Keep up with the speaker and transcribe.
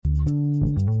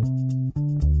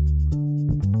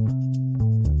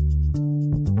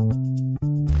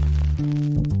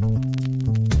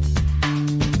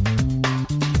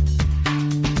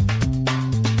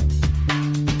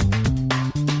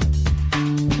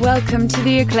Welcome to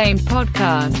the acclaimed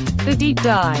podcast, The Deep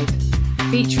Dive,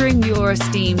 featuring your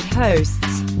esteemed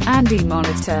hosts, Andy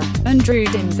Monitor and Drew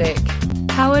Dinzik,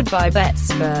 powered by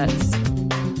BetSperts.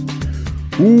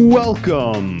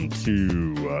 Welcome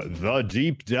to The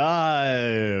Deep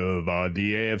Dive.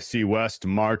 The AFC West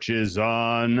marches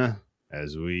on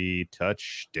as we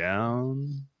touch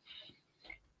down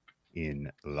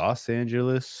in Los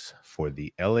Angeles for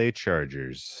the LA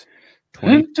Chargers.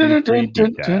 2023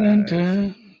 Deep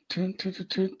Dive.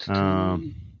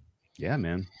 Yeah,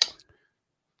 man.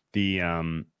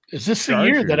 Is this the Chargers.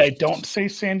 year that I don't say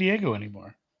San Diego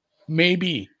anymore?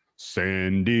 Maybe.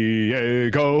 San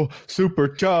Diego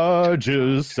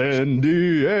Superchargers, San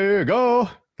Diego.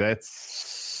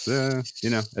 That's that's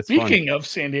Speaking of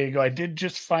San Diego, I did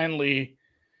just finally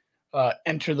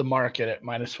enter the market at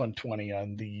minus 120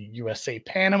 on the USA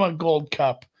Panama Gold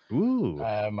Cup. Ooh.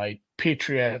 My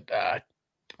Patriot,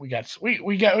 we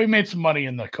made some money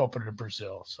in the Copa de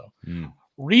Brazil, so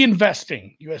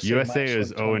reinvesting. USA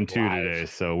is 0-2 today,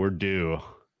 so we're due.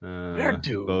 They're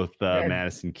due. Both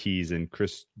Madison Keys and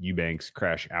Chris Eubanks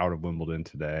crash out of Wimbledon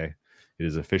today. It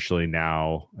is officially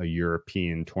now a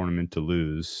European tournament to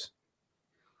lose.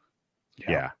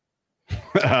 Yeah.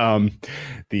 And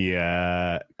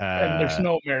there's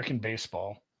no American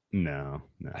baseball. No.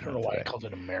 I don't know why I called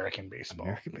it American baseball.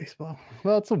 American baseball.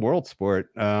 Well, it's a world sport.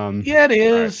 Yeah, it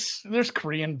is. Right. There's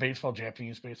Korean baseball,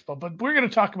 Japanese baseball, but we're going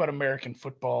to talk about American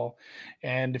football.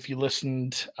 And if you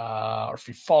listened or if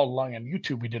you followed along on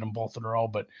YouTube, we did them both in a row.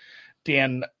 But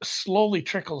Dan slowly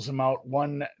trickles them out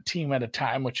one team at a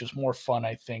time, which is more fun,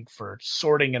 I think, for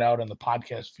sorting it out on the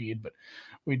podcast feed. But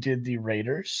we did the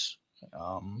Raiders,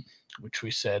 which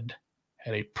we said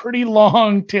had a pretty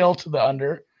long tail to the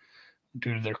under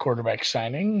due to their quarterback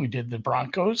signing. We did the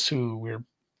Broncos, who we're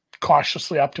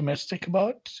cautiously optimistic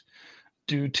about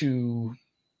due to,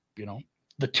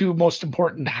 the two most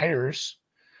important hires,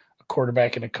 a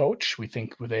quarterback and a coach. We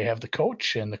think they have the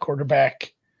coach and the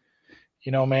quarterback,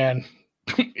 man,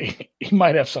 he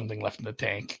might have something left in the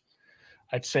tank.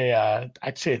 I'd say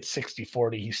it's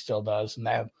 60-40. He still does. And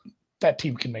that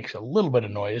team can make a little bit of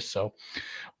noise. So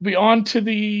we'll be on to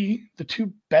the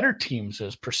two better teams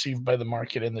as perceived by the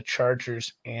market in the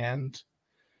Chargers. And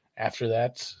after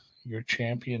that, your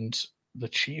champions, the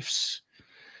Chiefs.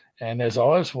 And as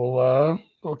always, we'll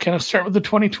kind of start with the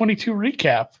 2022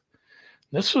 recap.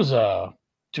 This was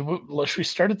should we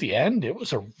start at the end? It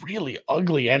was a really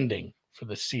ugly ending for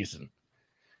the season.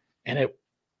 And it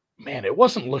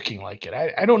wasn't looking like it.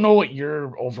 I don't know what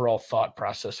your overall thought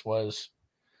process was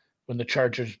when the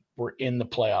Chargers were in the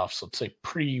playoffs, let's say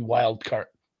pre-Super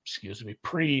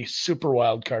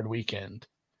Wild Card weekend.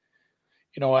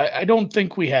 I don't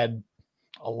think we had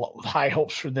high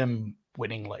hopes for them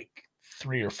winning like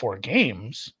 3 or 4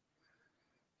 games,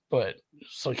 but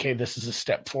it's okay. This is a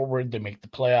step forward. They make the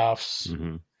playoffs.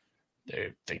 Mm-hmm.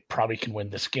 They probably can win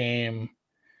this game.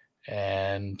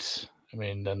 And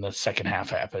then the second half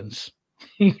happens.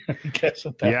 I guess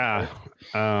at that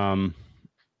point.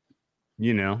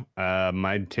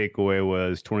 My takeaway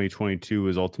was 2022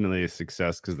 was ultimately a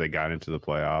success because they got into the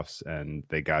playoffs and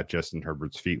they got Justin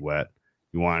Herbert's feet wet.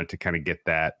 You wanted to kind of get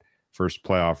that first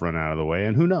playoff run out of the way,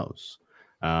 and who knows?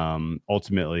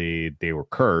 Ultimately, they were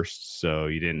cursed, so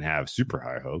you didn't have super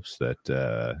high hopes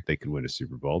that they could win a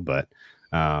Super Bowl. But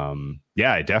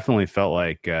I definitely felt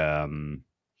like the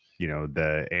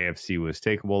AFC was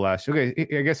takeable last year.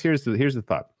 Okay, I guess here's the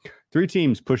thought: 3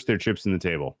 teams pushed their chips in the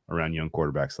table around young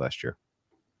quarterbacks last year.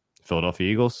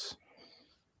 Philadelphia Eagles,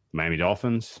 Miami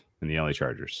Dolphins, and the LA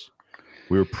Chargers.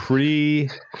 We were pretty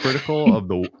critical of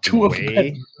the two of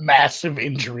them massive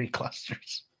injury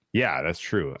clusters. Yeah, that's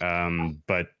true.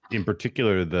 But in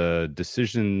particular, the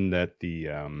decision that the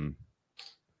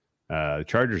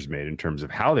Chargers made in terms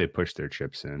of how they pushed their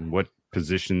chips in, what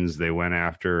positions they went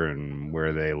after, and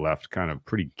where they left kind of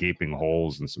pretty gaping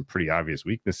holes and some pretty obvious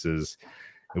weaknesses,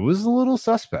 it was a little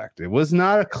suspect. It was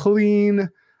not a clean,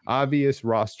 obvious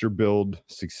roster build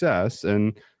success.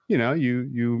 And, you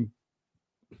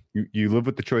live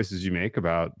with the choices you make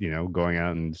about, going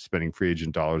out and spending free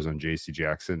agent dollars on JC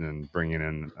Jackson and bringing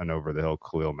in an over the hill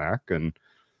Khalil Mack and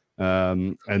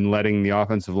letting the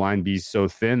offensive line be so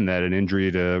thin that an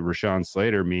injury to Rashawn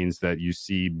Slater means that you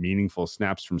see meaningful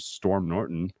snaps from Storm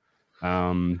Norton.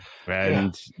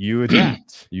 You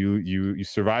adapt, you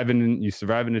survive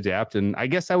and adapt. And I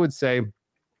guess I would say,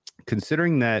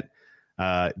 considering that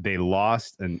they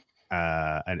lost an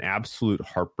absolute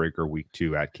heartbreaker week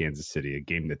 2 at Kansas City, a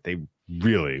game that they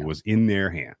really was in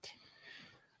their hand.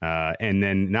 And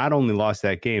then not only lost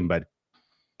that game, but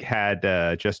had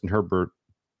Justin Herbert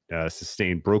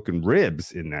sustained broken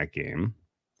ribs in that game.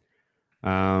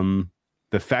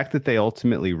 The fact that they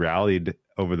ultimately rallied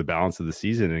over the balance of the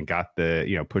season and got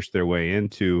pushed their way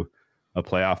into a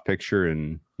playoff picture,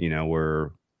 and we're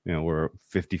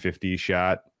 50-50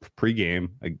 shot pregame,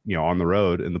 on the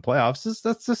road in the playoffs.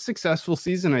 That's a successful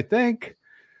season, I think.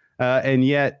 And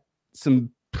yet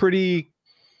some pretty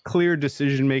clear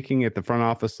decision making at the front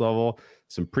office level,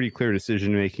 some pretty clear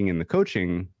decision making in the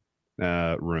coaching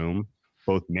room,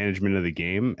 both management of the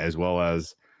game as well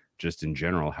as just in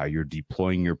general how you're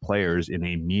deploying your players in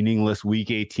a meaningless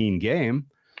Week 18 game,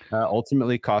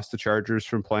 ultimately cost the Chargers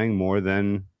from playing more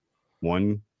than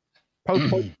one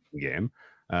post game,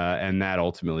 and that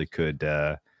ultimately could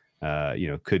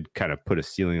kind of put a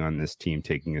ceiling on this team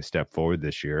taking a step forward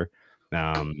this year.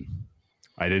 I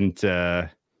don't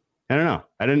know.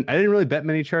 I didn't really bet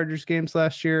many Chargers games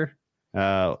last year.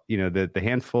 The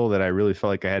handful that I really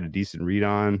felt like I had a decent read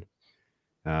on,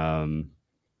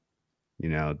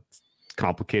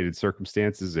 complicated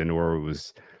circumstances, and or it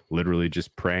was literally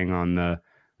just preying on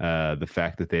the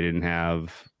fact that they didn't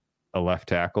have a left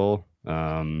tackle.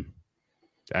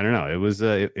 I don't know. It was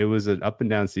an up and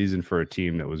down season for a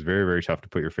team that was very, very tough to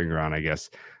put your finger on, I guess.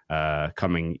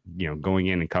 Going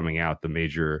in and coming out, the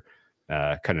major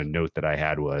kind of note that I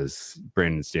had was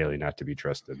Brandon Staley not to be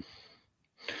trusted.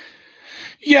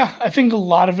 Yeah, I think a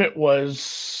lot of it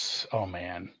was, oh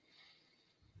man,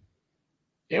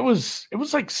 it was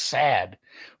like sad. It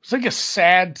was like a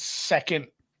sad second,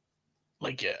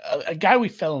 like a guy we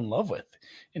fell in love with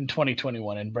in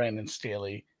 2021 in Brandon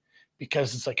Staley,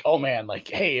 because it's like, oh man, like,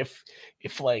 hey,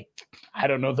 if like, I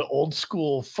don't know, the old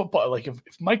school football, like if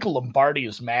Michael Lombardi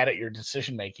is mad at your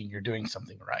decision making, you're doing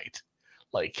something right.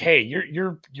 Like, hey,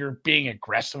 you're being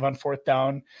aggressive on fourth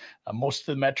down. Most of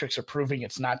the metrics are proving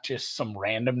it's not just some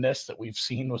randomness that we've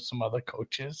seen with some other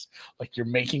coaches. Like, you're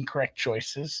making correct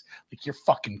choices. Like, you're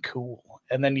fucking cool.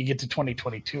 And then you get to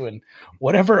 2022, and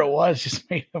whatever it was just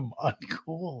made him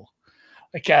uncool.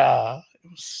 Like, it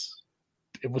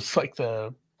was like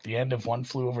the end of One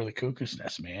Flew Over the Cuckoo's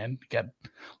Nest, man. He got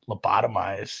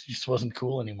lobotomized. He just wasn't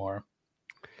cool anymore.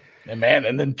 And man,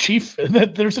 and then Chief,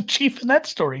 there's a Chief in that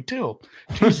story too.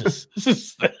 Jesus,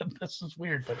 this is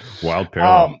weird, but wild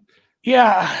parallel.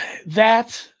 Yeah,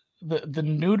 that the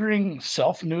neutering,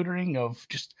 self-neutering of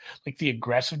just like the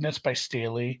aggressiveness by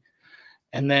Staley,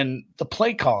 and then the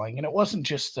play calling, and it wasn't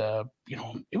just it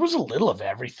was a little of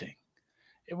everything.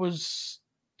 It was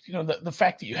the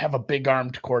fact that you have a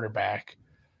big-armed quarterback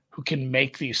who can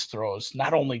make these throws,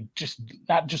 not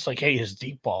just like, hey, his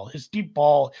deep ball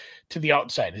to the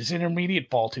outside, his intermediate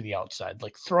ball to the outside,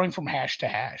 like throwing from hash to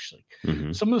hash,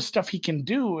 like some of the stuff he can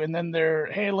do. And then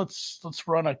let's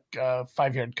run a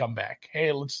 5-yard comeback.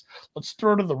 Hey, let's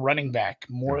throw to the running back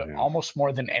almost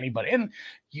more than anybody. And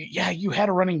you had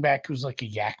a running back who's like a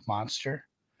yak monster,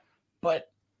 but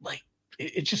like,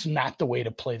 it's just not the way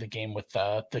to play the game with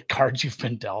the cards you've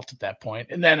been dealt at that point.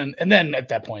 And then at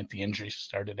that point, the injuries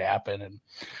started to happen. And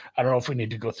I don't know if we need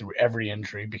to go through every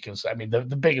injury, because I mean, the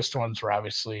biggest ones were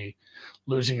obviously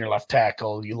losing your left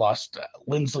tackle. You lost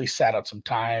Lindsley, sat out some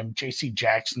time. JC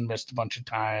Jackson missed a bunch of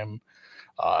time.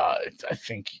 I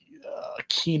think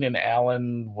Keenan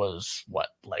Allen was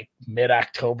like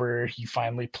mid-October. He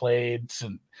finally played,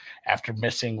 and after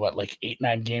missing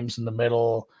 8-9 games in the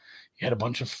middle. You had a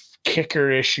bunch of kicker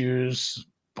issues.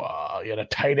 You had a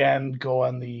tight end go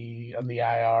on the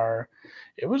IR.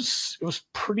 It was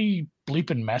pretty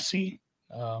bleeping messy.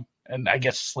 And I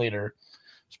guess Slater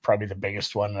is probably the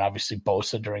biggest one, and obviously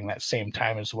Bosa during that same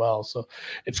time as well. So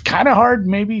it's kind of hard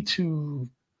maybe to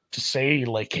say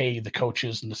like, hey, the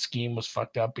coaches and the scheme was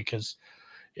fucked up, because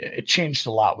it changed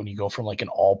a lot when you go from like an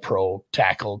all-pro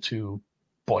tackle to,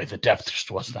 boy, the depth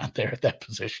just was not there at that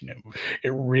position.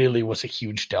 It really was a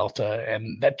huge delta,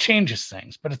 and that changes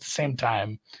things. But at the same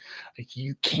time, like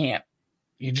you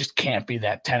just can't be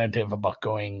that tentative about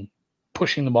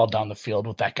pushing the ball down the field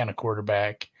with that kind of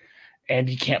quarterback, and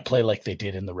you can't play like they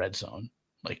did in the red zone.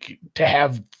 Like, to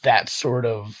have that sort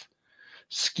of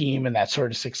scheme and that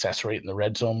sort of success rate in the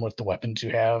red zone with the weapons you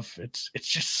have, it's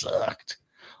just sucked.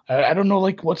 I don't know,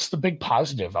 like, what's the big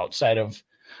positive outside of,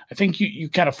 I think you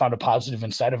kind of found a positive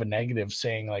inside of a negative,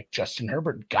 saying like Justin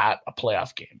Herbert got a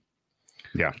playoff game.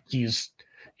 Yeah. He's,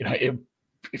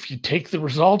 if you take the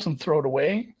results and throw it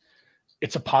away,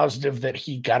 it's a positive that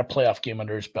he got a playoff game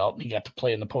under his belt, and he got to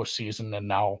play in the postseason. And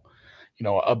now,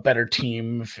 a better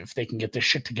team, if they can get this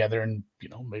shit together and,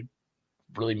 maybe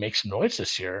really make some noise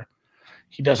this year.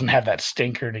 He doesn't have that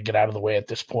stinker to get out of the way at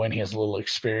this point. He has a little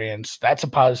experience. That's a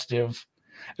positive.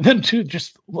 And then too,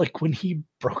 just like when he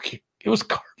broke it was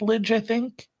cartilage, I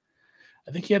think.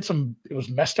 It was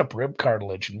messed up rib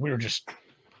cartilage. And we were just,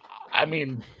 I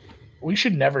mean, we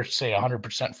should never say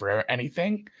 100% for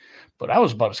anything, but I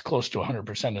was about as close to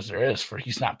 100% as there is for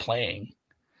he's not playing.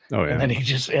 Oh yeah. And then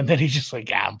he just like,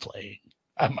 yeah, I'm playing.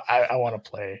 I want to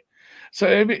play. So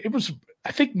it was.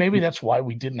 I think maybe that's why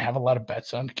we didn't have a lot of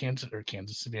bets on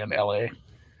Kansas City on LA.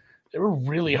 They were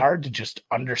really hard to just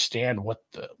understand what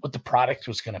the product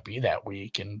was going to be that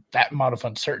week, and that amount of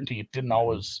uncertainty. It didn't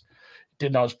always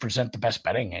present the best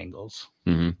betting angles.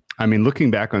 Mm-hmm. I mean,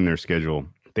 looking back on their schedule,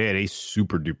 they had a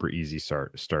super duper easy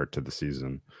start to the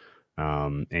season,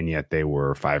 and yet they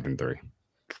were 5-3.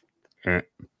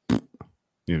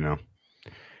 You know,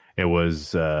 it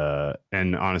was,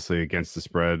 and honestly, against the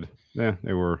spread,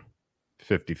 they were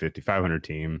 50-50, 500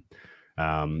 team,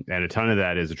 and a ton of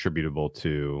that is attributable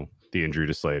to the injury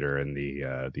to Slater and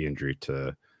the injury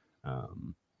to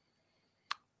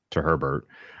Herbert.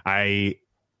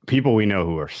 People we know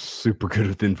who are super good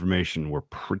with information were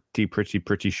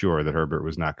pretty sure that Herbert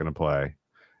was not going to play.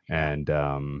 And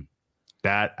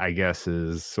that, I guess,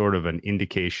 is sort of an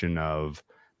indication of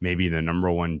maybe the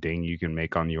number one ding you can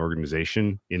make on the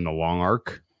organization in the long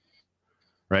arc,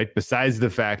 right? Besides the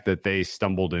fact that they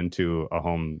stumbled into a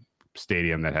home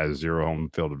stadium that has 0 home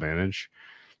field advantage,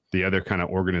 the other kind of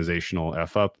organizational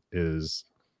F up is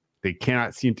they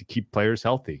cannot seem to keep players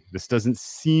healthy. This doesn't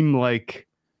seem like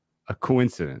a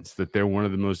coincidence that they're one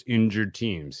of the most injured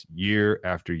teams year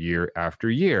after year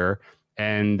after year.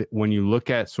 And when you look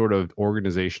at sort of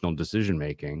organizational decision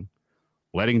making,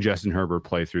 letting Justin Herbert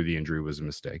play through the injury was a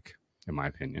mistake, in my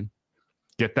opinion.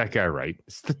 Get that guy right.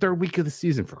 It's the 3rd week of the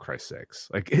season, for Christ's sakes.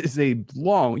 Like, you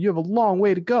have a long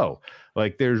way to go.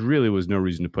 Like, there really was no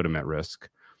reason to put him at risk.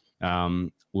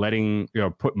 Having Mike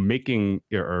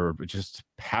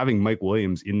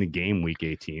Williams in the game week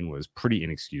 18 was pretty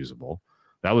inexcusable.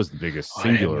 That was the biggest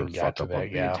singular fuck up of the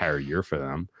entire year for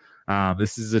them.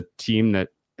 This is a team that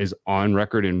is on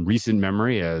record in recent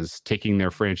memory as taking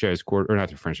their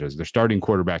their starting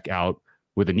quarterback out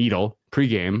with a needle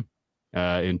pregame,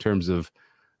 in terms of,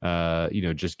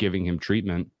 just giving him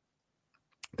treatment.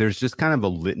 There's just kind of a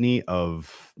litany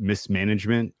of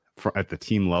mismanagement at the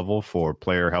team level for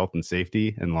player health and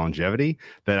safety and longevity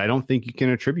that I don't think you can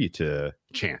attribute to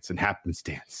chance and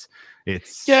happenstance.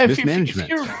 It's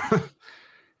mismanagement.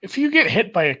 If you get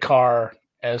hit by a car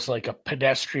as like a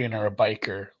pedestrian or a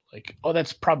biker, like, oh,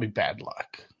 that's probably bad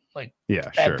luck. Like,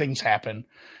 bad things happen.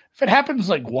 If it happens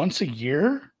like once a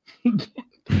year,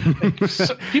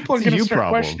 people are going to start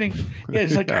questioning. Yeah,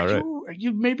 it's like, are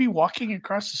you maybe walking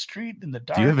across the street in the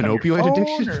dark? Do you have an opioid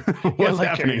addiction? What's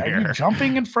happening here? Are you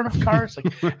jumping in front of cars?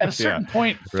 Like, at a certain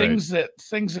point, things that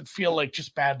feel like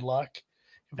just bad luck,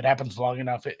 if it happens long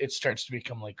enough, it starts to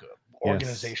become like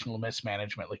organizational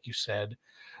mismanagement, like you said,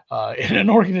 in an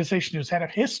organization who's had a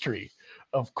history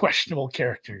of questionable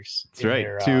characters. That's right.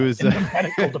 Their, 2 is in the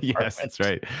medical department. Yes, that's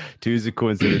right. 2 is a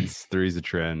coincidence. 3 is a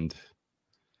trend.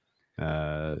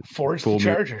 4 is the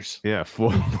Chargers.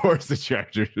 4 is the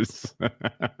Chargers.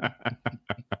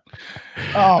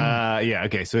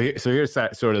 Okay. So here's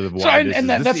sort of why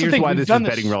here's why this is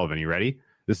betting relevant. You ready?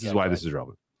 This is why this is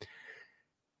relevant.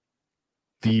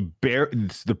 The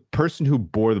person who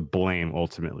bore the blame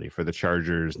ultimately for the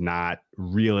Chargers not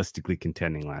realistically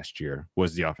contending last year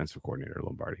was the offensive coordinator,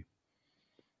 Lombardi.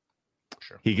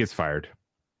 Sure. He gets fired.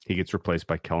 He gets replaced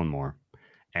by Kellen Moore.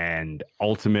 And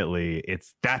ultimately,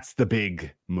 that's the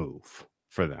big move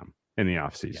for them in the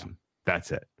offseason. Yeah.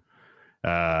 That's it.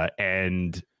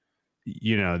 And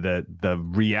the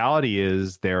reality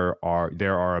is there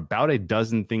are about a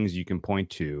dozen things you can point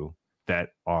to that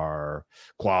are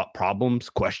problems,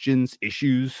 questions,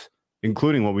 issues,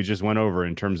 including what we just went over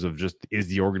in terms of just, is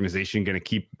the organization going to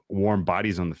keep warm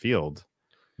bodies on the field,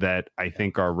 that I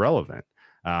think are relevant.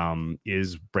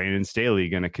 Is Brandon Staley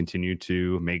going to continue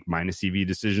to make minus EV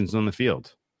decisions on the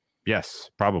field? Yes,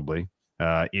 probably.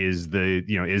 Is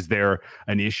there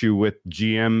an issue with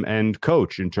GM and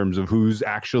coach in terms of who's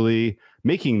actually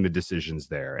making the decisions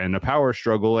there, and a power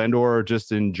struggle, and or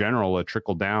just in general a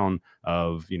trickle down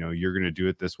of, you're going to do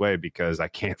it this way because I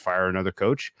can't fire another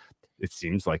coach? It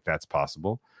seems like that's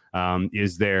possible.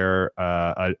 Is there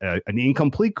an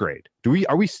incomplete grade?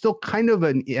 Are we still kind of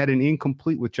at an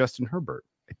incomplete with Justin Herbert?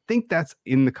 I think that's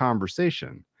in the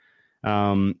conversation.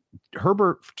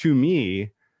 Herbert, to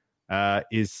me,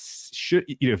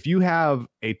 if you have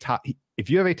a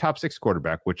top 6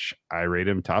 quarterback, which I rate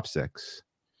him top 6,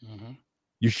 mm-hmm.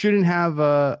 you shouldn't have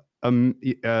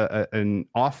an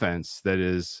offense that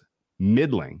is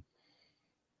middling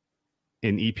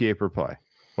in EPA per play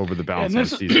over the balance of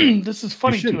the season. This is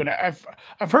funny too, and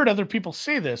I've heard other people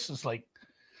say this. Is like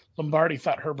Lombardi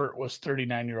thought Herbert was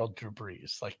 39-year-old Drew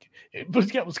Brees. Like, it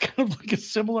was kind of like a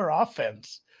similar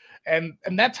offense And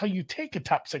that's how you take a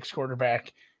top 6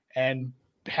 quarterback and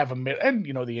have and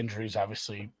the injuries,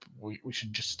 obviously we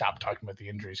should just stop talking about the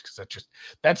injuries, because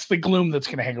that's the gloom that's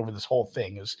going to hang over this whole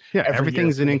thing. Is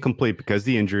everything's an incomplete because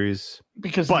the injuries.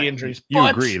 You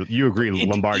agree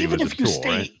Lombardi was a tool,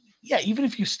 right? Yeah, even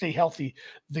if you stay healthy,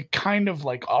 the kind of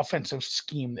like offensive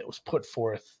scheme that was put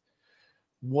forth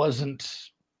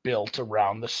wasn't built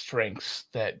around the strengths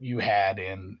that you had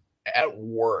in, at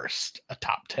worst, a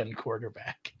top 10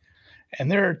 quarterback.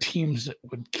 And there are teams that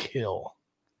would kill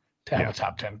to have a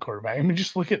top 10 quarterback. I mean,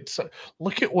 just look at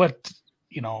what,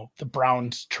 the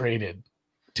Browns traded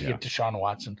to get Deshaun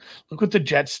Watson. Look what the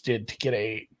Jets did to get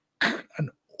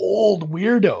an old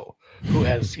weirdo who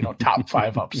has, top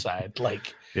 5 upside.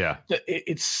 Like,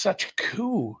 it's such a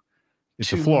coup.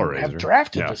 It's a floor raiser. Have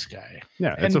drafted this guy.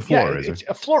 Yeah, it's a floor raiser. It's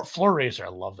a floor raiser. I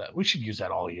love that. We should use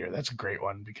that all year. That's a great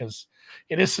one, because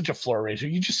it is such a floor raiser.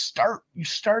 You just start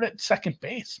at second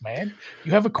base, man.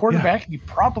 You have a quarterback, and you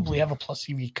probably have a plus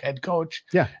EV head coach.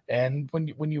 Yeah. And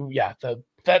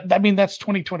that's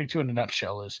 2022 in a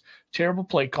nutshell: is terrible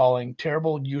play calling,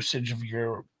 terrible usage of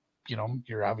your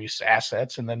obvious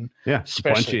assets, and then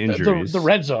especially bunch of injuries. The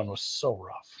red zone was so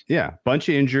rough. Yeah, bunch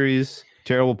of injuries.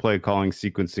 Terrible play calling,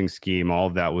 sequencing scheme, all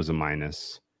of that was a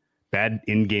minus. Bad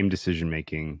in-game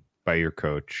decision-making by your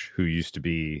coach, who used to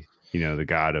be, the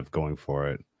god of going for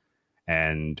it.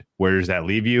 And where does that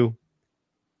leave you?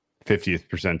 50th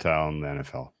percentile in the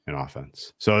NFL in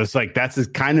offense. So it's like, that's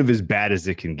kind of as bad as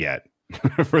it can get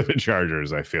for the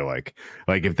Chargers, I feel like.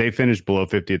 Like, if they finish below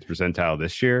 50th percentile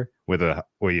this year with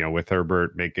with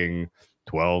Herbert making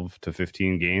 12 to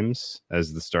 15 games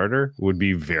as the starter, would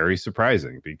be very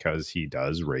surprising, because he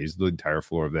does raise the entire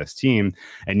floor of this team.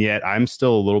 And yet I'm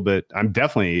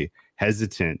definitely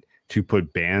hesitant to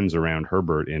put bands around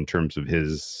Herbert in terms of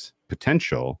his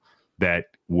potential that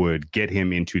would get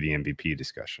him into the MVP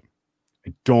discussion.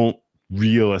 I don't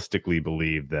realistically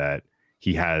believe that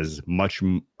he has much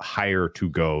higher to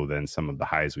go than some of the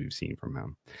highs we've seen from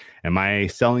him. Am I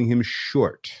selling him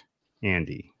short,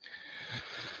 Andy?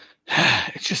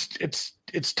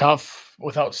 It's tough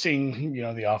without seeing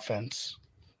the offense.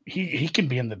 He can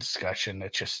be in the discussion.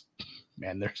 It's just,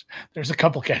 man, there's a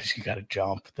couple guys you got to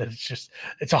jump. That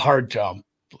it's a hard jump.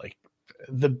 Like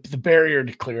the barrier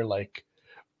to clear like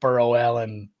Burrow,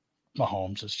 Allen,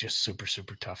 Mahomes is just super,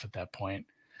 super tough at that point.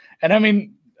 And I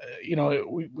mean,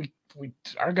 we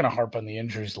are going to harp on the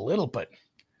injuries a little, but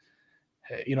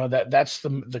that's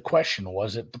the question.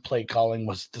 Was it the play calling?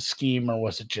 Was it the scheme? Or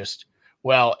was it just,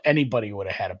 well, anybody would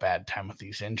have had a bad time with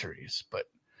these injuries? But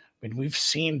I mean, we've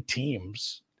seen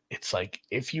teams. It's like,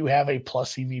 if you have a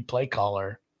plus EV play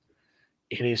caller,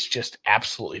 it is just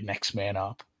absolutely next man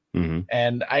up. Mm-hmm.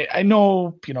 And I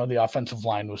know, the offensive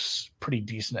line was pretty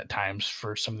decent at times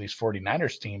for some of these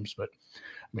 49ers teams, but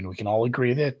I mean, we can all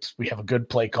agree that we have a good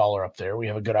play caller up there. We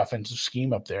have a good offensive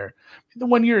scheme up there. The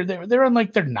one year they're on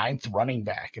like their 9th running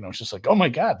back, it's just like, oh my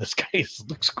God, this guy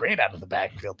looks great out of the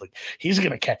backfield. Like, he's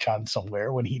going to catch on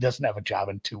somewhere when he doesn't have a job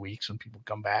in 2 weeks when people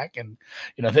come back. And,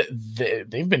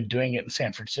 they've been doing it in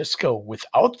San Francisco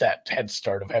without that head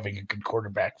start of having a good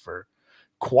quarterback for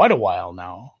quite a while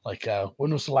now. Like,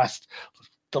 when was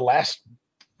the last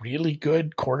really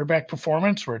good quarterback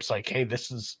performance where it's like, hey,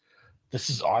 this is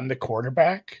on the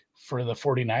quarterback for the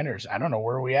 49ers. I don't know.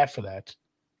 Where are we at for that?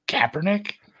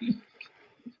 Kaepernick?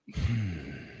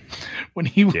 When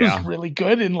he was really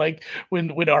good, and like when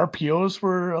RPOs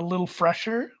were a little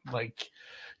fresher, like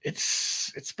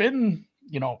it's been,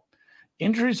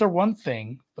 injuries are one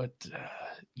thing, but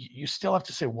you still have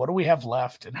to say, what do we have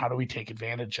left and how do we take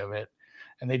advantage of it?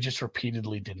 And they just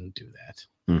repeatedly didn't do that.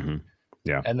 Mm-hmm.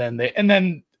 Yeah. And then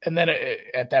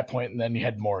at that point, and then you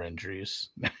had more injuries,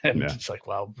 and it's like,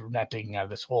 well, we're not taking out of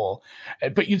this hole.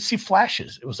 But you'd see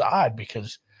flashes. It was odd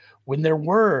because when there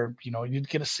were, you'd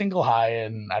get a single high,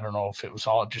 and I don't know if it was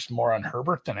all just more on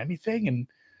Herbert than anything, and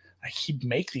he'd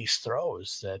make these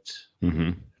throws that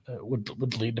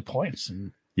would lead to points.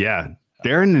 And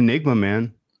they're an enigma,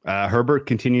 man. Herbert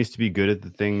continues to be good at the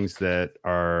things that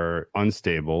are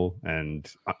unstable and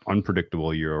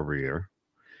unpredictable year over year.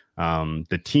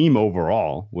 The team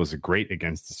overall was great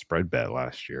against the spread bet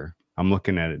last year. I'm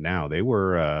looking at it now. They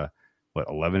were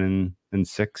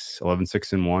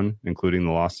 11-6-1, including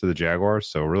the loss to the Jaguars.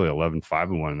 So really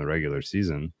 11-5-1 in the regular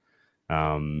season.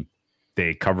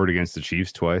 They covered against the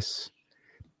Chiefs twice,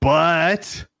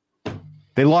 but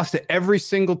they lost to every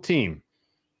single team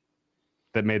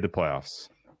that made the playoffs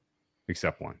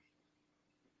except one.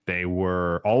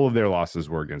 All of their losses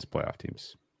were against playoff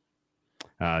teams.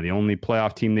 The only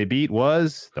playoff team they beat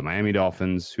was the Miami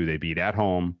Dolphins, who they beat at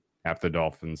home after the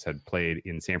Dolphins had played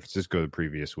in San Francisco the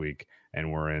previous week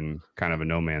and were in kind of a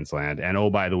no man's land. And oh,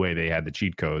 by the way, they had the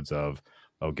cheat codes of,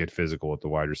 get physical with the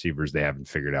wide receivers. They haven't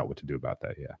figured out what to do about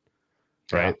that yet.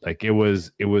 Right. Yeah. Like it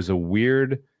was a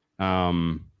weird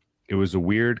kind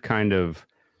of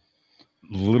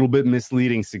little bit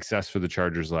misleading success for the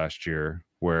Chargers last year,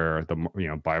 where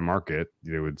by market,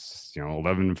 they would,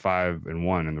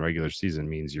 11-5-1 in the regular season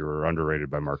means you were underrated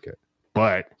by market,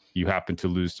 but you happen to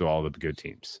lose to all the good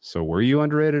teams. So were you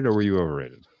underrated or were you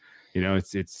overrated?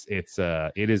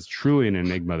 It is truly an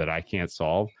enigma that I can't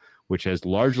solve, which has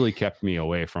largely kept me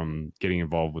away from getting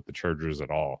involved with the Chargers at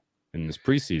all in this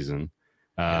preseason.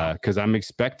 Because I'm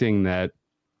expecting that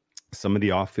some of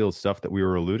the off-field stuff that we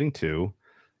were alluding to,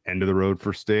 end of the road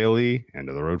for Staley, end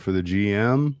of the road for the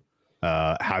GM,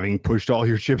 having pushed all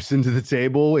your chips into the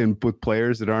table and with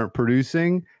players that aren't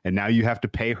producing, and now you have to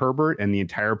pay Herbert, and the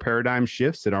entire paradigm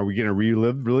shifts. And are we going to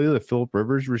relive the Philip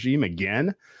Rivers regime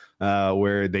again,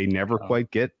 where they never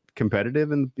quite get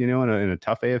competitive in a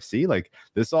tough AFC? Like,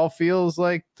 this all feels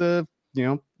like the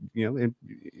in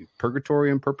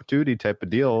purgatory and perpetuity type of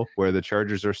deal, where the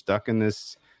Chargers are stuck in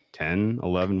this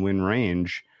 10-11 win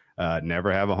range, never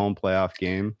have a home playoff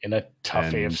game in a tough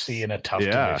AFC, in a tough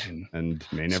division, and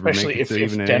may never especially make it to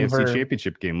even an AFC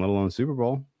championship game, let alone Super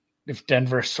Bowl. If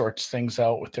Denver sorts things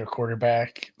out with their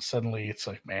quarterback, suddenly it's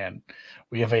like, man,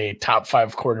 we have a top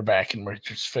 5 quarterback and we're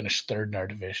just finished third in our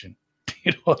division.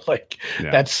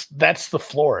 That's the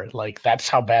floor. Like, that's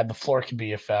how bad the floor can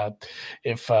be if I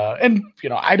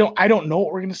don't know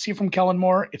what we're going to see from Kellen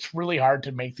Moore. It's really hard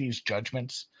to make these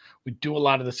judgments. We do a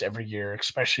lot of this every year,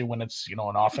 especially when it's, an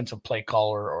offensive play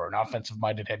caller or an offensive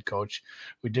minded head coach.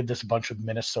 We did this a bunch with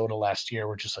Minnesota last year.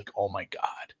 We're just like, oh my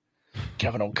God,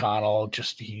 Kevin O'Connell,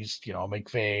 he's,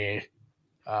 McVay.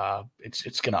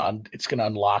 It's gonna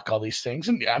unlock all these things.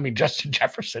 And I mean, Justin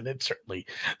Jefferson,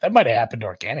 that might have happened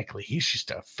organically. He's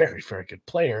just a very, very good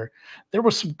player. There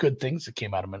were some good things that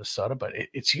came out of Minnesota, but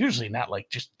it's usually not like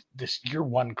just this year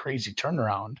one crazy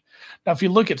turnaround. Now, if you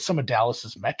look at some of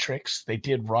Dallas's metrics, they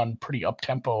did run pretty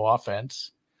up-tempo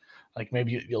offense. Like,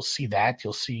 maybe you'll see that.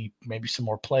 You'll see maybe some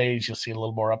more plays. You'll see a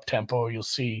little more up-tempo. You'll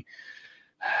see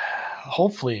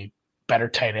hopefully better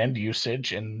tight end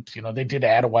usage. And, they did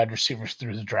add a wide receiver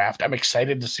through the draft. I'm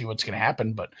excited to see what's going to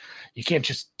happen, but you can't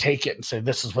just take it and say,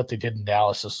 this is what they did in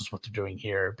Dallas, this is what they're doing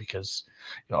here, because,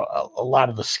 a lot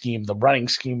of the scheme, the running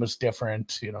scheme was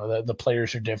different. The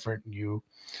players are different.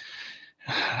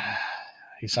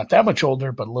 He's not that much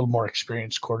older, but a little more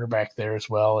experienced quarterback there as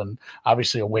well. And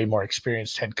obviously a way more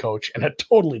experienced head coach and a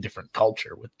totally different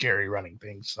culture with Jerry running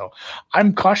things. So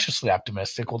I'm cautiously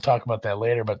optimistic. We'll talk about that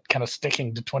later, but kind of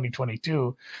sticking to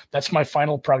 2022, that's my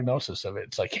final prognosis of it.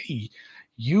 It's like, hey,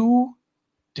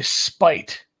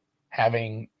 despite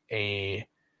having a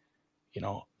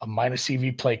minus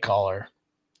EV play caller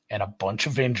and a bunch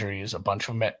of injuries, a bunch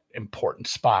of important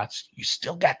spots, you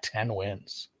still got 10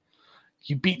 wins.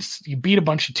 You beat a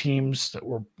bunch of teams that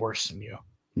were worse than you.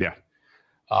 Yeah.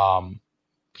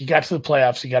 You got to the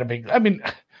playoffs. You got a big,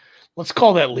 let's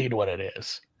call that lead what it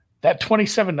is. That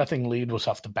 27-0 lead was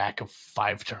off the back of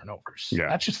 5 turnovers. Yeah.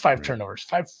 Not just 5 turnovers,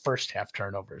 5 first half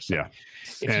turnovers. Yeah.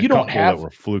 If you don't have, that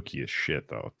were fluky as shit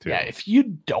though, too. Yeah. If you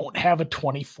don't have a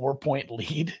 24-point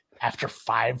lead after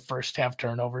 5 first half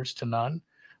turnovers to none,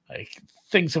 like,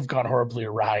 things have gone horribly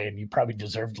awry, and you probably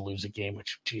deserve to lose a game,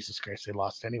 which, Jesus Christ, they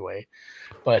lost anyway.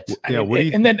 But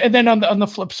and then on the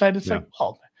flip side, it's like,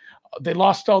 well, they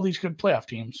lost all these good playoff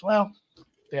teams. Well,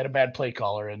 they had a bad play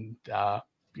caller, and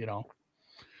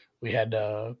we had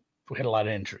a lot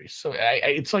of injuries. So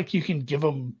it's like you can give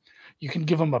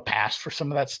them a pass for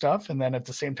some of that stuff, and then at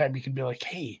the same time you can be like,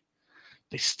 hey,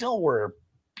 they still were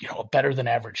a better than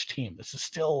average team. This is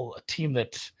still a team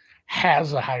that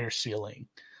has a higher ceiling.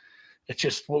 It's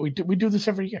just what we do. We do this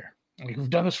every year. We've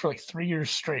done this for like 3 years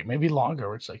straight, maybe longer.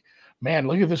 Where it's like, man,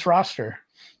 look at this roster,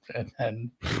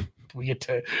 and we get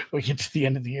to the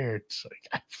end of the year. It's like,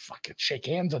 I fucking shake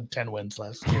hands on 10 wins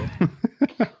last year.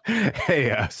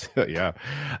 Hey,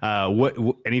 what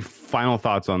any final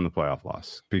thoughts on the playoff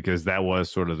loss? Because that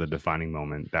was sort of the defining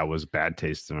moment. That was bad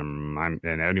taste in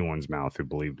anyone's mouth who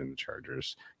believed in the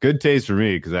Chargers. Good taste for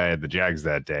me because I had the Jags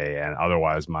that day, and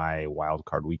otherwise my wild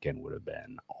card weekend would have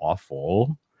been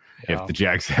awful if the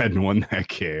Jags hadn't won that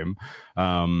game.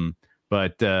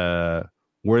 But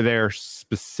were there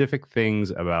specific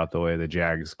things about the way the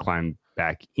Jags climbed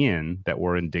back in that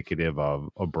were indicative of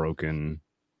a broken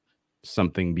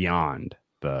something beyond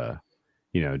the,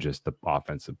 just the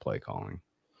offensive play calling?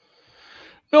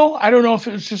 No, I don't know if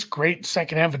it was just great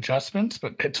second half adjustments,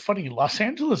 but it's funny. Los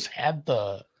Angeles had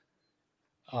the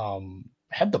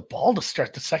had the ball to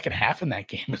start the second half in that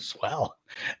game as well.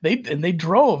 They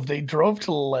drove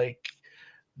to like,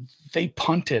 they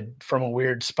punted from a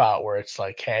weird spot where it's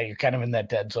like, hey, you're kind of in that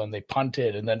dead zone. They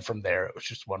punted, and then from there it was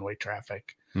just one-way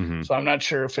traffic. Mm-hmm. So I'm not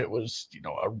sure if it was,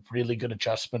 a really good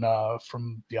adjustment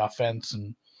from the offense,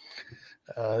 and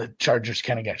Chargers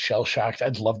kind of got shell-shocked.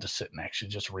 I'd love to sit and actually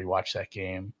just rewatch that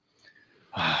game.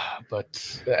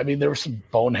 But I mean, there were some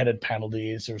boneheaded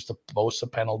penalties. There was the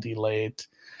Bosa penalty late.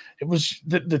 It was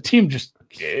the team just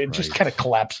kind of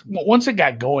collapsed. Once it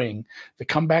got going, the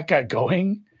comeback got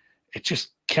going. It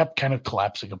just kept kind of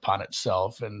collapsing upon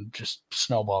itself and just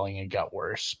snowballing and got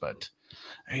worse. But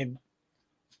I mean,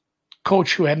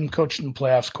 coach who hadn't coached in the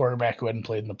playoffs, quarterback who hadn't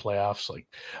played in the playoffs, like,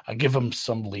 I give him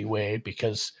some leeway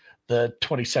because the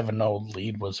 27-0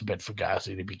 lead was a bit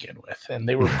fugazi to begin with, and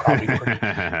they were probably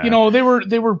pretty,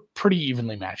 they were pretty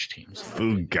evenly matched teams.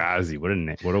 Fugazi,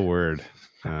 what a word.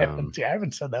 I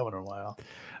haven't said that one in a while.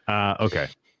 Okay,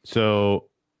 so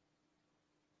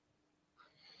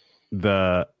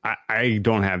I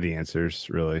don't have the answers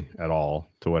really at all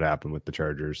to what happened with the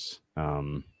Chargers.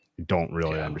 Don't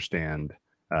really understand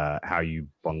how you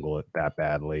bungle it that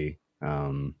badly.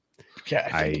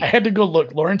 I had to go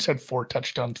look. Lawrence had 4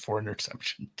 touchdowns, 4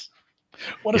 interceptions.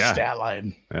 What a stat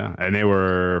line! Yeah, and they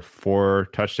were 4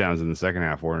 touchdowns in the second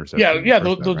half, 4 interceptions.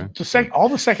 Yeah. All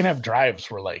the second half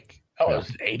drives were like, it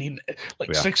was 80,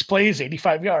 6 plays,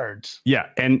 85 yards. Yeah,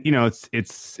 and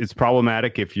it's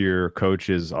problematic if your coach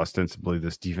is ostensibly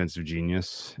this defensive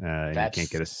genius. And you can't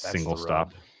get a single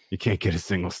stop. You can't get a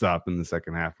single stop in the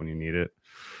second half when you need it.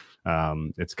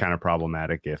 It's kind of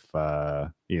problematic if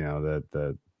the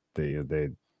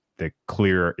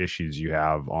clear issues you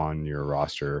have on your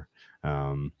roster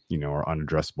are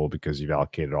unaddressable because you've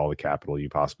allocated all the capital you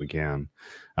possibly can,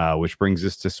 which brings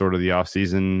us to sort of the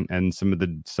offseason and some of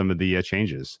the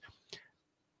changes.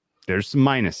 There's some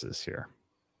minuses here.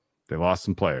 They lost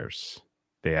some players.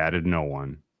 They added no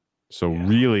one. So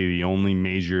really the only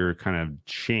major kind of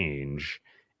change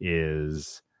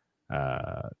is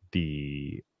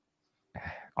the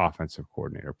offensive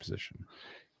coordinator position.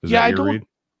 Is that your read?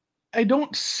 I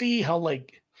don't see how,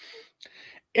 like,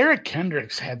 Eric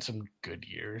Kendricks had some good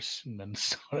years in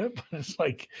Minnesota, but it's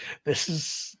like this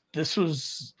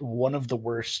was one of the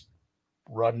worst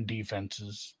run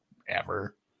defenses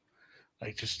ever.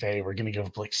 Like, just hey, we're gonna give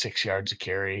up like 6 yards a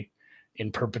carry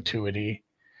in perpetuity.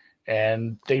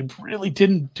 And they really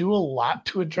didn't do a lot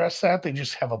to address that. They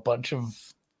just have a bunch of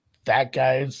that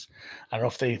guys. I don't know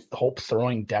if they hope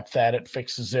throwing depth at it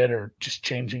fixes it or just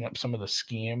changing up some of the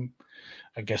scheme.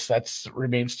 I guess that's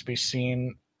remains to be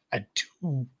seen. I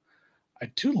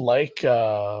do like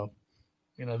the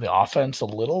offense a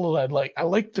little. I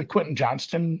like the Quentin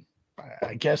Johnston.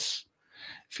 I guess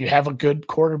if you have a good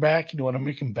quarterback and you want to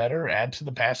make him better, add to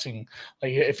the passing.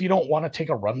 Like, if you don't want to take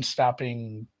a run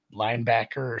stopping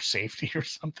linebacker or safety or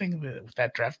something with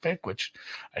that draft pick, which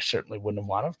I certainly wouldn't have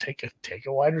wanted, take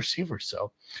a wide receiver.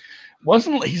 So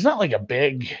he's not like a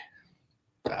big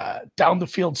down the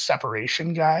field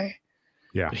separation guy.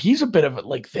 Yeah. But he's a bit of it.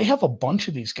 Like, they have a bunch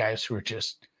of these guys who are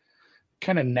just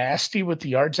kind of nasty with the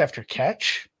yards after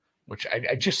catch, which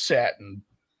I just sat and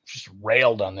just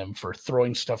railed on them for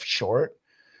throwing stuff short.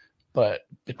 But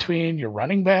between your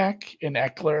running back in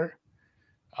Eckler,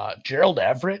 Gerald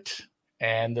Everett,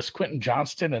 and this Quentin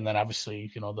Johnston, and then obviously,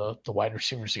 the wide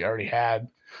receivers he already had,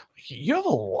 you have a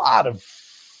lot of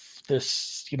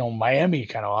this, Miami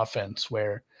kind of offense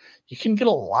where you can get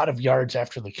a lot of yards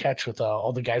after the catch with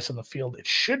all the guys on the field. It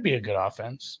should be a good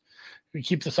offense. If we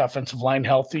keep this offensive line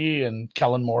healthy and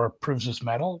Kellen Moore proves his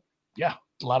mettle, a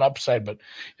lot of upside. But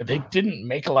if they didn't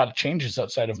make a lot of changes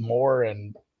outside of Moore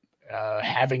and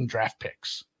having draft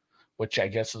picks, which I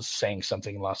guess is saying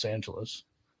something in Los Angeles.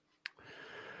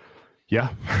 Yeah.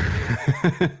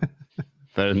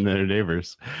 Better than their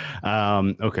neighbors.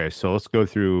 Okay, so let's go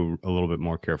through a little bit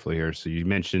more carefully here. So you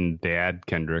mentioned they add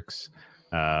Kendricks.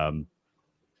 Doesn't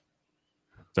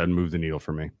move the needle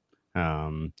for me.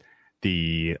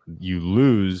 You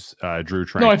lose Drew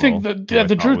Tranquil. No, I think the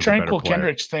Drew Tranquil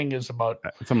Kendricks thing is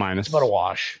it's a minus. It's about a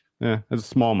wash. Yeah, it's a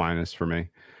small minus for me.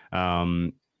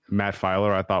 Matt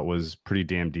Filer, I thought, was pretty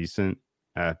damn decent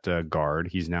at guard.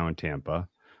 He's now in Tampa.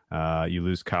 You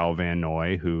lose Kyle Van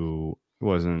Noy, who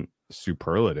wasn't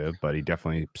superlative, but he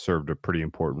definitely served a pretty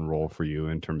important role for you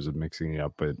in terms of mixing it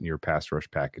up with your pass rush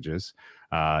packages.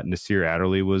 Nasir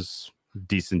Adderley was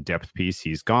decent depth piece.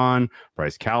 He's gone.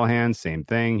 Bryce Callahan, same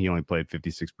thing. He only played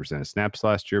 56% of snaps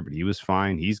last year, but he was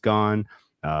fine. He's gone.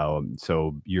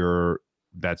 So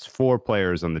that's 4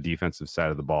 players on the defensive side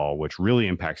of the ball, which really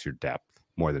impacts your depth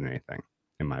more than anything,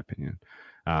 in my opinion.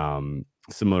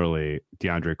 Similarly,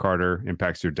 DeAndre Carter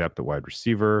impacts your depth at wide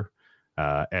receiver.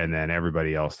 And then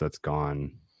everybody else that's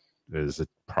gone is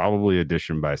probably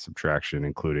addition by subtraction,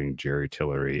 including Jerry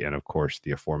Tillery and, of course,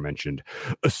 the aforementioned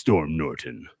Storm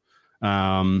Norton.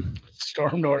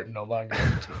 Storm Norton no longer.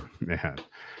 Man,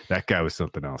 that guy was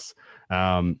something else.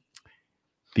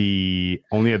 The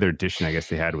only other addition I guess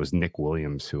they had was Nick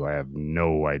Williams, who I have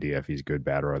no idea if he's good,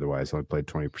 bad, or otherwise. Only played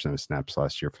 20% of snaps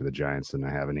last year for the Giants, and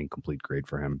I have an incomplete grade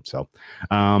for him. So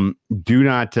do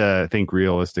not think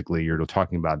realistically you're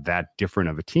talking about that different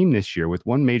of a team this year, with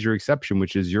one major exception,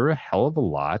 which is you're a hell of a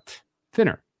lot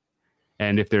thinner.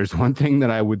 And if there's one thing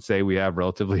that I would say we have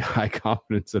relatively high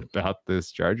confidence about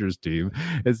this Chargers team,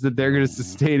 is that they're going to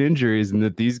sustain injuries, and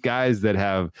that these guys that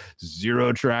have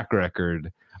zero track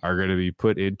record are going to be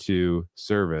put into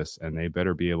service, and they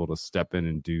better be able to step in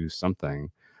and do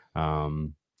something. There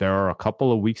are a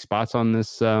couple of weak spots on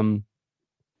this, on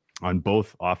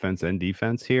both offense and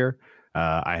defense here.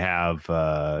 I have,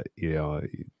 I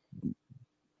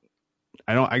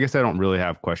guess I don't really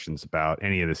have questions about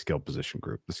any of the skill position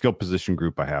group. The skill position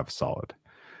group I have solid.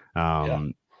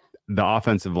 The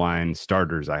offensive line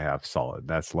starters I have solid.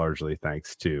 That's largely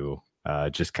thanks to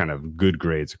just kind of good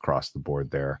grades across the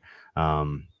board there.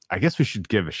 I guess we should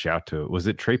give a shout to, was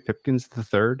it Trey Pipkins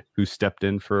III who stepped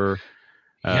in for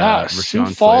Sioux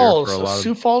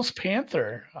Falls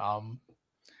Panther.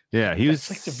 Yeah, he was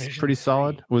like pretty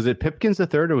solid. Was it Pipkins III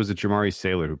or was it Jamari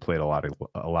Saylor who played a lot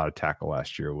of tackle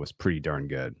last year? Was pretty darn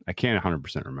good. I can't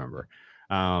 100% remember.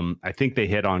 I think they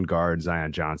hit on guard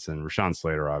Zion Johnson. Rashawn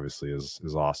Slater obviously is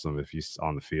awesome if he's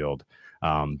on the field.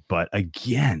 But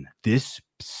again, this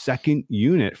second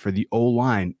unit for the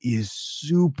O-line is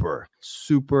super,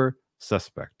 super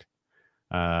suspect.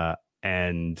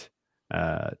 And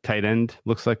tight end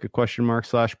looks like a question mark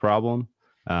 / problem.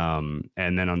 And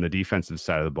then on the defensive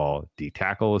side of the ball, D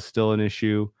tackle is still an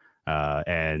issue.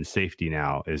 And safety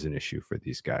now is an issue for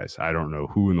these guys. I don't know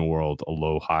who in the world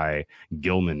Alohi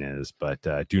Gilman is, but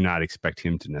do not expect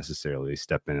him to necessarily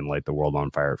step in and light the world on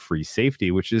fire at free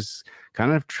safety, which is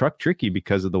kind of tricky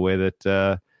because of the way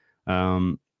that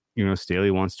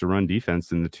Staley wants to run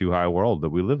defense in the too high world that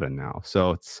we live in now.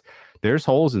 So there's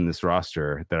holes in this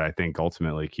roster that I think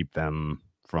ultimately keep them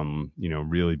from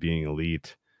really being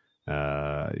elite.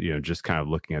 Just kind of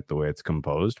looking at the way it's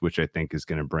composed, which I think is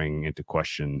going to bring into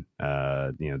question,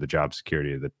 the job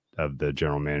security of the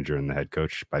general manager and the head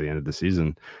coach by the end of the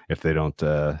season if they don't,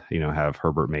 have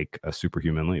Herbert make a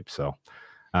superhuman leap. So,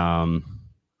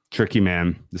 tricky,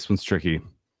 man. This one's tricky.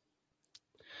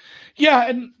 Yeah,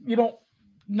 and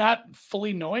not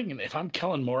fully knowing, and if I'm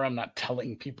Kellen Moore, I'm not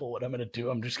telling people what I'm going to do.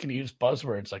 I'm just going to use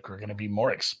buzzwords like we're going to be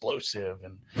more explosive,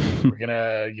 and we're going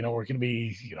to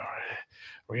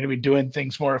be doing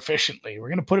things more efficiently. We're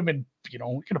going to put him in, we're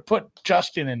going to put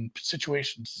Justin in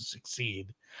situations to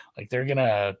succeed. Like they're going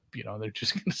to, they're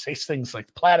just going to say things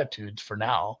like platitudes for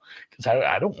now, because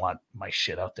I don't want my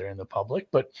shit out there in the public.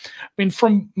 But I mean,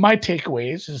 from my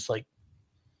takeaways is like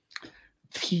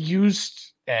he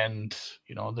used, and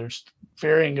there's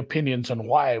varying opinions on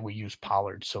why we use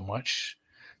Pollard so much.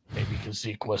 Maybe because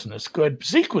Zeke wasn't as good.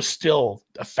 Zeke was still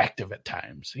effective at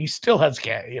times. He still has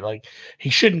he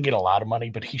shouldn't get a lot of money,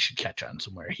 but he should catch on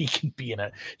somewhere. He can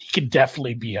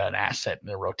definitely be an asset in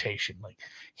a rotation. Like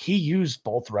he used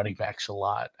both running backs a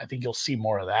lot. I think you'll see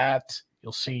more of that.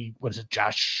 You'll see, what is it,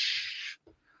 Josh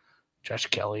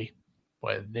Kelly?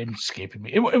 Boy, the name's escaping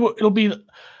me. It'll be,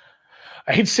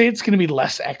 I hate to say it's going to be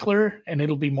less Eckler and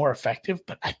it'll be more effective,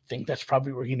 but I think that's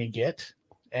probably what we're going to get.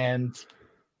 And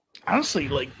honestly,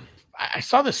 like I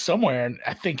saw this somewhere, and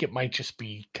I think it might just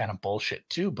be kind of bullshit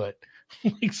too. But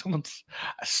like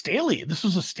Staley, this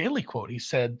was a Staley quote. He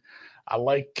said, "I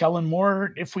like Kellen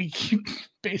Moore if we keep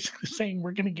basically saying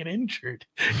we're going to get injured."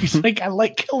 He's like, "I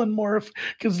like Kellen Moore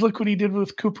because look what he did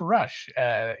with Cooper Rush,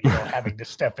 having to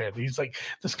step in." He's like,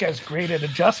 "This guy's great at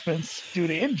adjustments due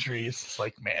to injuries." It's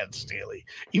like, man, Staley,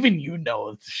 even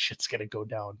this shit's going to go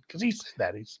down, because he said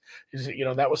that he's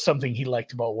that was something he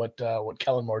liked about what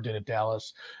Kellen Moore did at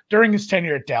Dallas. During his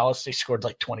tenure at Dallas, they scored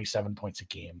like 27 points a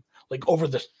game, like over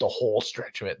the whole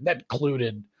stretch of it. And that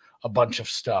included a bunch of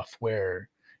stuff where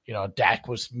Dak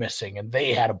was missing and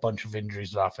they had a bunch of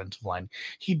injuries at offensive line.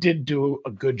 He did do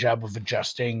a good job of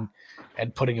adjusting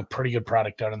and putting a pretty good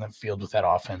product out on the field with that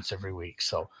offense every week.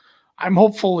 So I'm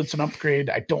hopeful it's an upgrade.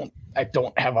 I don't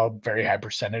have a very high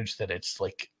percentage that it's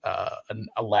like a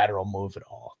lateral move at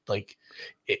all. Like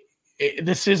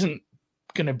this isn't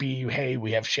going to be, hey,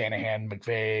 we have Shanahan,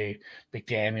 McVay,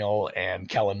 McDaniel, and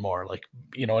Kellen Moore. Like,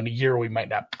 in a year we might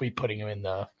not be putting him in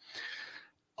the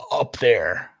up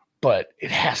there, but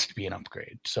it has to be an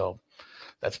upgrade. So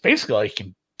that's basically all you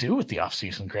can do with the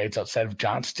offseason grades outside of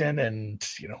Johnston. And,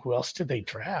 who else did they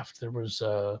draft? There was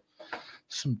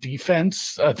some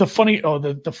defense. The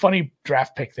funny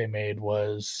draft pick they made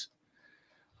was,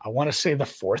 I want to say, the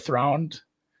 4th round.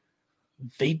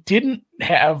 They didn't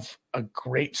have a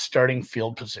great starting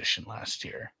field position last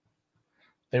year.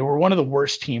 They were one of the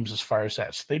worst teams as far as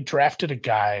that. So they drafted a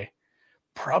guy,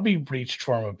 probably reached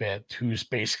for him a bit, who's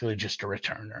basically just a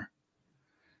returner.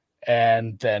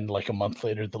 And then like a month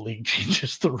later, the league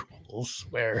changes the rules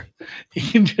where you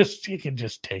can just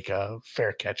take a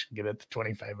fair catch and get it to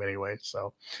 25 anyway.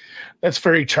 So that's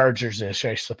very Chargers-ish,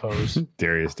 I suppose.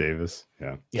 Darius Davis.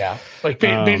 Yeah. Yeah. Like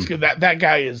basically that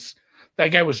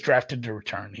guy was drafted to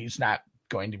return. He's not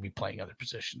going to be playing other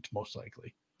positions, most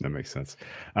likely. That makes sense.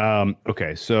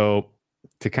 Okay. So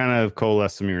to kind of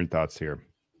coalesce some of your thoughts here,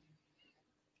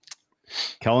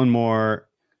 Kellen Moore,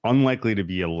 unlikely to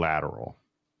be a lateral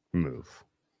move,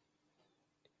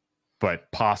 but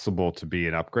possible to be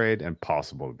an upgrade and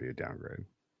possible to be a downgrade.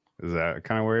 Is that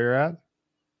kind of where you're at?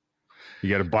 You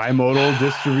got a bimodal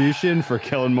distribution for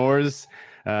Kellen Moore's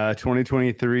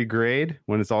 2023 grade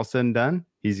when it's all said and done.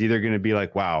 He's either going to be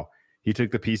like, wow, he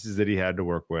took the pieces that he had to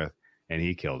work with and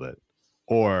he killed it,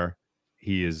 or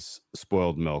he is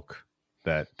spoiled milk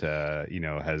that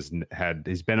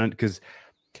he's been on. Because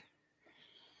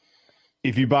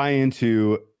if you buy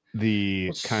into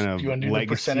the kind of do you want to do legacy,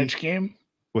 the percentage game?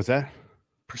 What's that?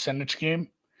 Percentage game?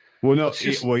 Well, no.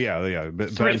 Yeah.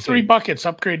 But three buckets: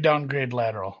 upgrade, downgrade,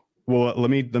 lateral. Well, let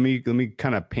me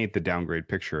kind of paint the downgrade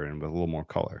picture in with a little more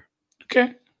color.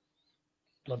 Okay.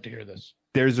 Love to hear this.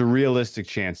 There's a realistic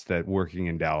chance that working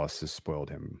in Dallas has spoiled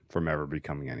him from ever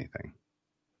becoming anything.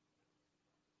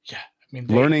 Yeah, I mean,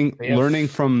 learning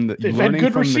from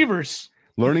the receivers.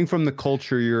 Learning from the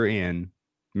culture you're in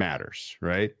matters,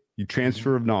 right? You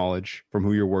transfer of knowledge from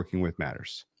who you're working with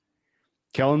matters.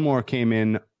 Kellen Moore came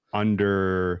in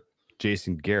under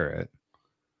Jason Garrett,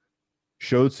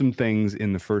 showed some things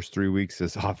in the first 3 weeks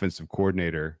as offensive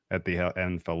coordinator at the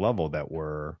NFL level that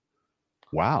were,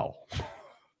 wow,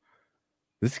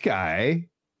 this guy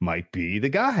might be the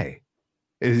guy.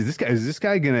 Is this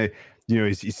guy gonna,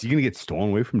 is he gonna get stolen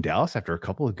away from Dallas after a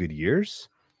couple of good years?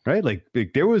 Right? Like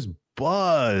there was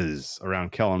buzz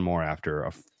around Kellen Moore after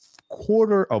a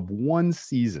quarter of one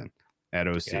season at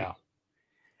OC. Yeah.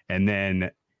 And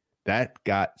then that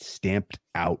got stamped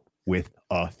out with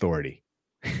authority.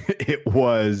 It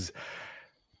was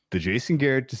the Jason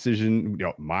Garrett decision.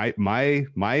 My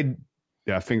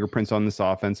fingerprints on this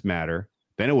offense matter.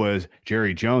 Then it was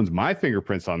Jerry Jones. My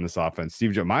fingerprints on this offense.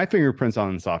 Steve Jones. My fingerprints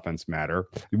on this offense matter.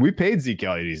 We paid Zeke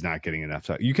Elliott. He's not getting enough.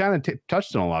 So you kind of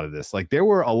touched on a lot of this. Like there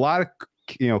were a lot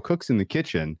of cooks in the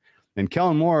kitchen, and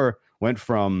Kellen Moore went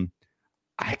from,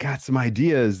 I got some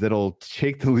ideas that'll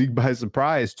take the league by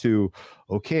surprise, to,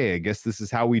 okay, I guess this is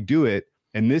how we do it.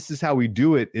 And this is how we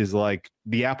do it is like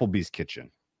the Applebee's kitchen.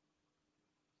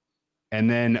 And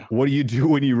then what do you do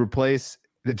when you replace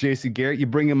the Jason Garrett? You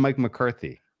bring in Mike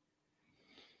McCarthy.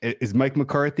 Is Mike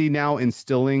McCarthy now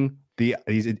instilling these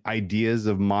ideas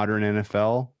of modern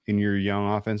NFL in your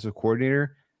young offensive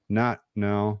coordinator? No,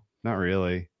 not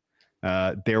really.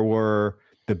 There were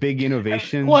the big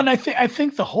innovation. Well, and I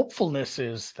think the hopefulness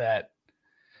is that,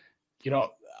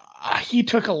 he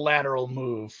took a lateral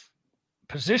move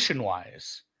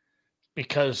position-wise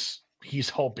because he's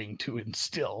hoping to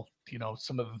instill,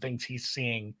 some of the things he's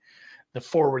seeing the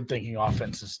forward-thinking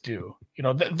offenses do.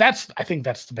 I think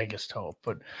that's the biggest hope.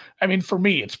 But I mean, for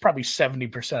me, it's probably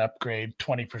 70% upgrade,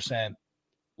 20%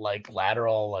 like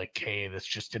lateral, like, hey, this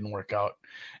just didn't work out,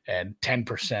 and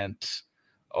 10%,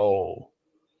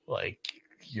 like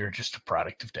you're just a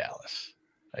product of Dallas.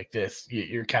 Like this,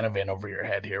 you're kind of in over your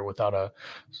head here without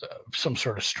some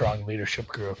sort of strong leadership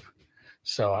group.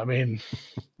 So, I mean,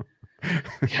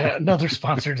 yeah, another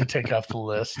sponsor to take off the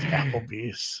list,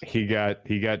 Applebee's. He got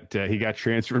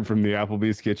transferred from the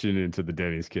Applebee's kitchen into the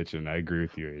Denny's kitchen. I agree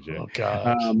with you, AJ. Oh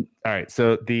God. All right.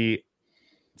 So the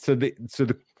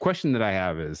question that I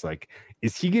have is, like,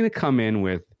 is he going to come in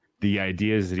with the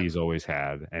ideas that he's always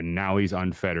had, and now he's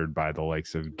unfettered by the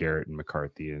likes of Garrett and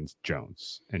McCarthy and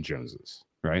Joneses,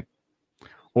 right?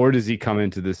 Or does he come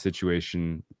into this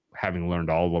situation having learned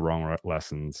all the wrong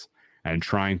lessons and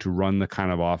trying to run the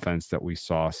kind of offense that we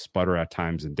saw sputter at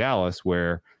times in Dallas,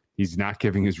 where he's not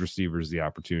giving his receivers the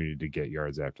opportunity to get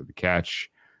yards after the catch?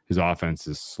 His offense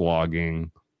is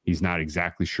slogging. He's not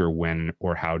exactly sure when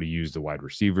or how to use the wide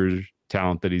receiver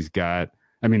talent that he's got.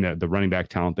 I mean, the running back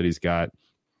talent that he's got.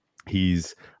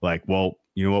 He's like, well,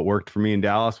 you know what worked for me in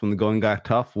Dallas when the going got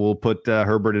tough? We'll put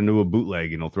Herbert into a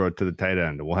bootleg and he'll throw it to the tight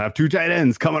end. We'll have 2 tight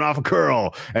ends coming off a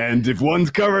curl. And if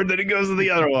one's covered, then he goes to the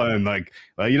other one. Like,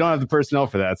 well, you don't have the personnel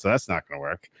for that, so that's not going to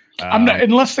work. I'm not,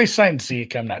 unless they sign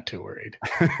Zeke, I'm not too worried.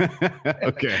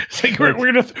 Okay. It's like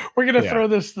we're gonna throw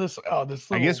this.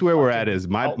 I guess where we're at is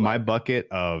my bucket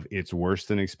of it's worse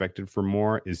than expected for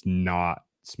Moore is not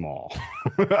small.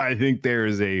 I think there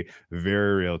is a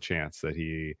very real chance that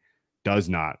he does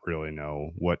not really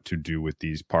know what to do with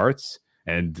these parts,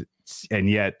 and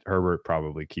yet Herbert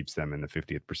probably keeps them in the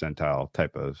 50th percentile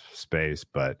type of space.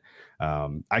 But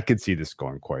I could see this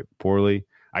going quite poorly.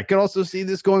 I could also see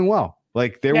this going well.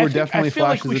 Like there were definitely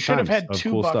flashes we of should have times had of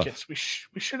 2 cool buckets. stuff.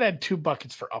 We should have had 2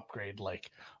 buckets for upgrade.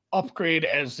 Like upgrade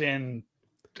as in,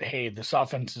 hey, this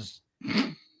offense is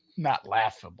not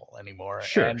laughable anymore.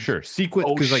 Sure. Sequence.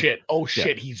 Oh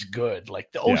shit, he's good. Like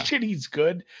shit, he's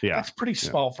good. Yeah, that's pretty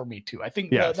small for me too. I think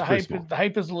the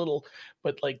hype is a little,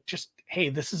 but like just hey,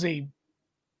 this is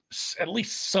at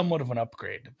least somewhat of an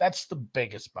upgrade. That's the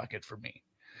biggest bucket for me.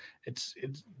 It's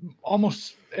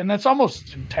almost, and that's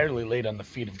almost entirely laid on the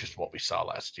feet of just what we saw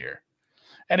last year.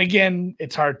 And again,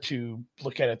 it's hard to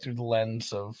look at it through the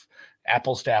lens of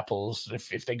apples to apples.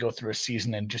 If they go through a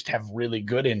season and just have really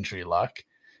good injury luck,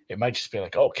 it might just be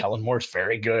like, oh, Kellen Moore's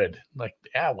very good. Like,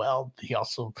 yeah, well, he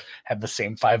also had the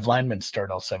same 5 linemen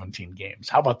start all 17 games.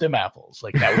 How about them apples?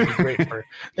 Like that would be great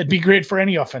that'd be great for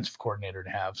any offensive coordinator to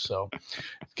have. So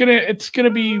it's gonna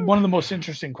be one of the most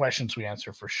interesting questions we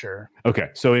answer for sure. Okay.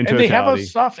 So in totality,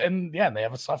 totality, they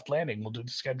have a soft landing. We'll do the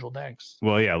schedule next.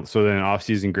 Well, yeah. So then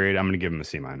off-season grade, I'm gonna give him a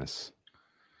C-.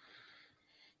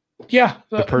 Yeah,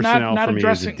 the personnel not for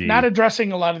addressing, me is a D. Not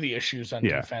addressing a lot of the issues on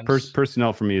defense.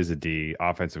 Personnel for me is a D.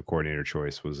 Offensive coordinator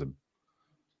choice was a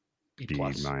B+. B-. B.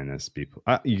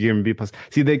 You give him B+.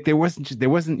 See, there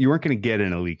wasn't. You weren't going to get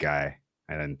an elite guy.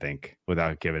 I didn't think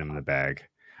without giving him the bag.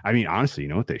 I mean, honestly, you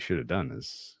know what they should have done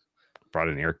is brought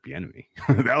in Eric Bieniemy.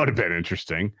 That would have been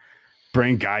interesting.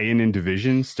 Bring guy in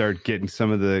division, start getting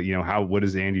some of the, what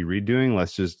is Andy Reid doing?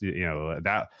 Let's just,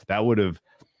 that would have.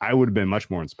 I would have been much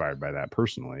more inspired by that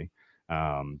personally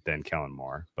than Kellen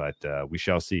Moore, but we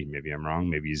shall see. Maybe I'm wrong.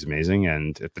 Maybe he's amazing.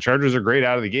 And if the Chargers are great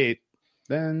out of the gate,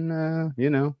 then,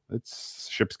 it's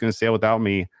ship's going to sail without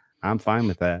me. I'm fine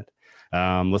with that.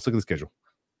 Let's look at the schedule.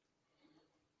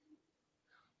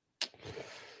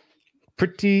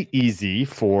 Pretty easy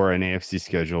for an AFC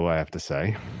schedule, I have to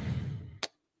say,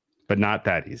 but not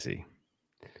that easy.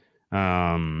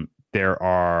 There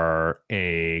are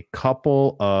a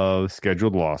couple of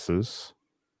scheduled losses,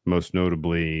 most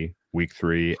notably week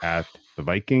 3 at the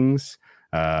Vikings.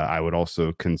 I would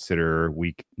also consider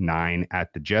week 9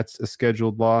 at the Jets a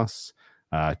scheduled loss,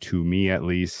 to me at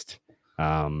least.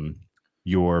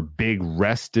 Your big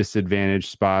rest disadvantage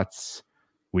spots,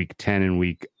 week 10 and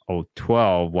week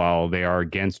 12, while they are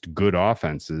against good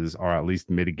offenses, are at least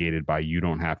mitigated by you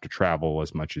don't have to travel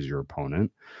as much as your opponent.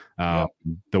 The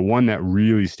one that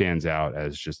really stands out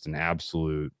as just an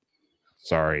absolute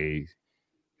sorry,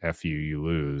 F you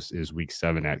lose is week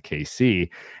 7 at KC.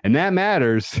 And that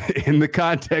matters in the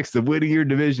context of winning your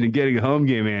division and getting a home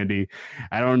game, Andy.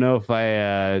 I don't know if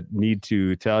I need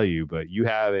to tell you, but you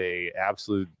have a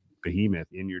absolute behemoth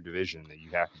in your division that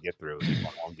you have to get through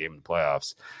one home game in the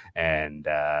playoffs, and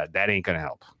that ain't gonna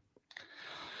help.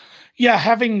 Yeah,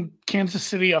 having Kansas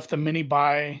City off the mini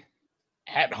bye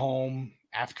at home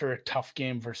after a tough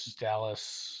game versus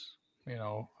Dallas,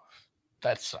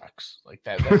 that sucks. Like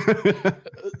that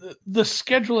the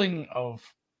scheduling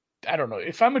of, I don't know,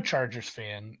 if I'm a Chargers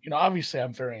fan, obviously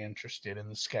I'm very interested in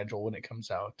the schedule when it comes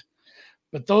out.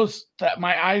 But that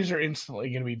my eyes are instantly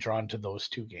going to be drawn to those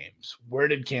 2 games. Where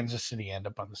did Kansas City end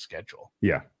up on the schedule?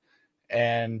 Yeah.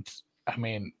 And I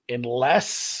mean,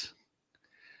 unless,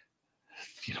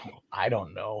 I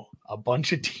don't know, a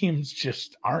bunch of teams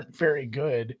just aren't very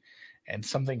good and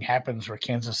something happens where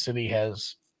Kansas City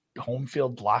has home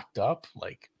field locked up,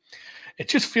 like it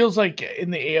just feels like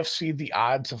in the AFC, the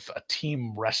odds of a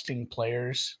team resting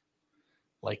players,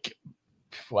 like,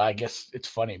 well, I guess it's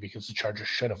funny because the Chargers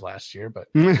should have last year, but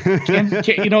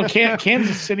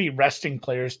Kansas City resting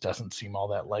players doesn't seem all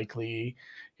that likely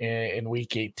in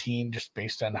week 18, just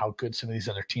based on how good some of these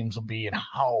other teams will be and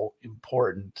how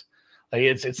important. Like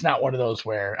it's not one of those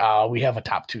where we have a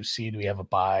top 2 seed, we have a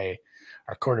bye,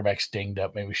 our quarterback's dinged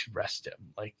up, maybe we should rest him.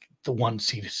 Like the 1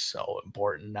 seed is so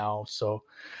important now, so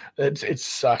it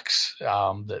sucks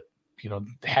that.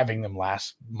 Having them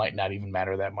last might not even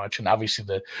matter that much. And obviously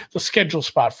the schedule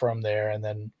spot for them there, and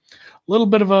then a little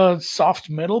bit of a soft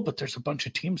middle, but there's a bunch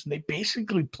of teams and they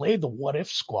basically play the what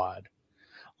if squad.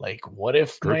 Like what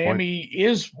if Miami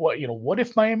is what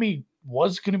if Miami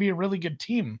was going to be a really good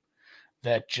team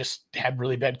that just had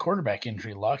really bad quarterback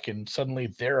injury luck, and suddenly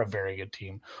they're a very good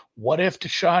team. What if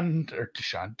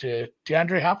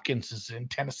DeAndre Hopkins is in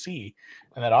Tennessee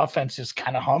and that offense is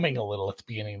kind of humming a little at the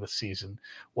beginning of the season?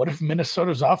 What if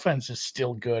Minnesota's offense is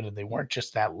still good and they weren't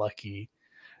just that lucky?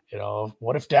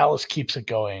 What if Dallas keeps it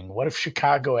going? What if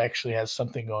Chicago actually has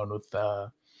something going with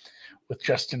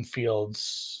Justin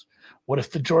Fields? What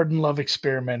if the Jordan Love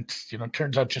experiment,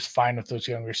 turns out just fine with those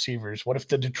young receivers? What if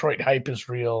the Detroit hype is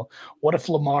real? What if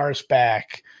Lamar is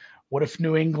back? What if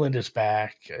New England is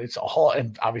back? It's all,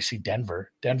 and obviously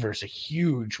Denver. Denver's a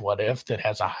huge what if that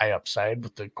has a high upside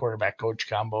with the quarterback coach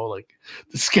combo. Like,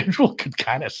 the schedule could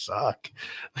kind of suck.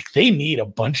 Like, they need a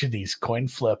bunch of these coin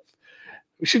flip.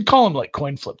 We should call them like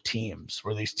coin flip teams,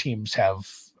 where these teams have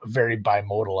a very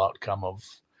bimodal outcome of,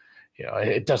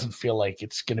 it doesn't feel like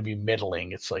it's going to be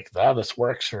middling. It's like, this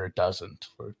works or it doesn't.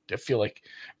 Or I feel like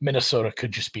Minnesota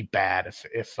could just be bad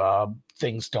if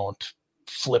things don't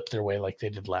flip their way like they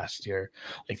did last year.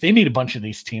 Like, they need a bunch of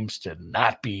these teams to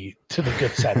not be to the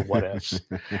good side of what ifs.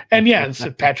 And yeah, as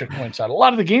Patrick points out, a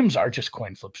lot of the games are just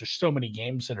coin flips. There's so many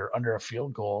games that are under a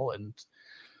field goal, and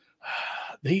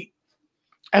they,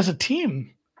 as a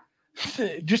team,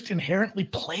 just inherently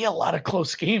play a lot of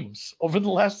close games over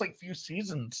the last few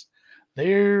seasons.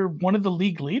 They're one of the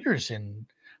league leaders in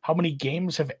how many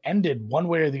games have ended one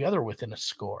way or the other within a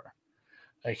score.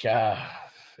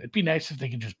 It'd be nice if they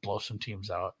could just blow some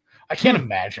teams out. I can't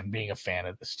imagine being a fan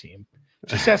of this team. It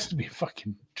just has to be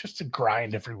just a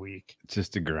grind every week.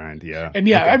 Just a grind, yeah. And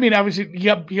yeah, okay. I mean, obviously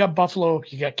you got Buffalo,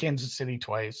 you got Kansas City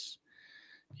twice.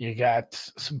 You got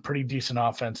some pretty decent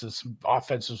offenses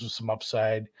with some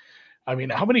upside. I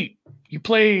mean, you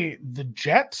play the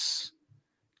Jets,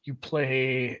 you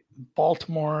play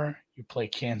Baltimore, you play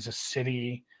Kansas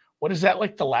City. What is that,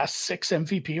 like the last 6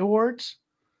 MVP awards?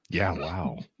 Yeah,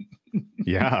 wow.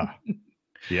 Yeah.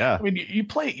 Yeah. I mean, you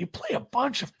play a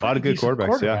bunch of a lot of good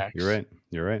quarterbacks. Yeah,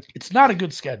 you're right. It's not a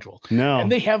good schedule. No.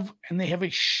 And they have a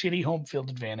shitty home field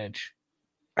advantage.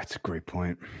 That's a great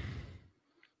point.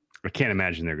 I can't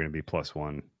imagine they're going to be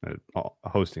 +1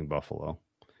 hosting Buffalo,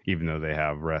 even though they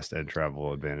have rest and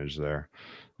travel advantage there.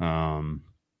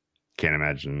 Can't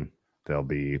imagine they'll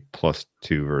be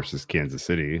 +2 versus Kansas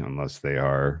City unless they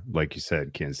are, like you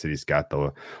said, Kansas City's got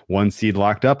the 1 seed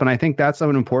locked up. And I think that's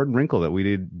an important wrinkle that we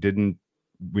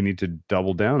need to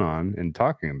double down on in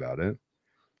talking about it.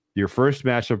 Your first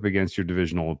matchup against your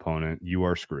divisional opponent, you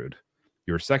are screwed.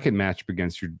 Your second matchup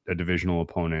against a divisional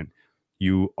opponent,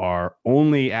 you are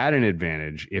only at an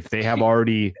advantage if they have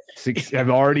already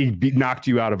knocked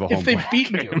you out of a home. If they've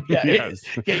beaten you, yeah. Yes.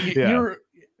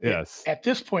 Yes. At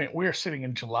this point, we're sitting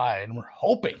in July, and we're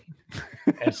hoping,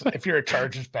 if you're a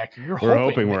Chargers backer, we're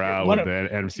hoping we're out with the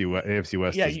AFC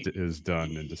West is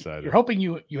done and decided. You're hoping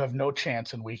you have no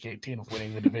chance in Week 18 of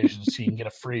winning the division, so you can get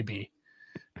a freebie.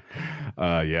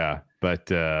 Yeah, but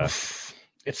it's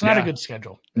not a good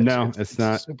schedule. It's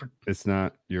not. It's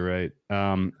not. You're right.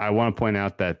 I want to point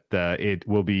out that it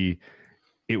will be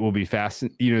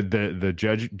fascinating.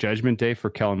 The judgment day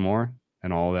for Kellen Moore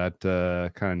and all that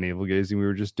kind of navel gazing we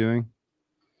were just doing.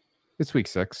 It's week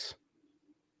 6.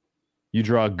 You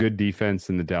draw a good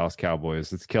defense in the Dallas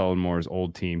Cowboys. It's Kellen Moore's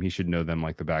old team. He should know them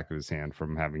like the back of his hand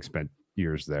from having spent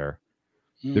years there.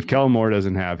 Mm-hmm. If Kellen Moore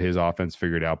doesn't have his offense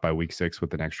figured out by week 6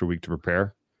 with an extra week to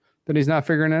prepare, then he's not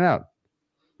figuring it out.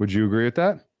 Would you agree with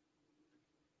that?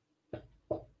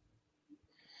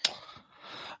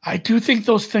 I do think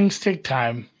those things take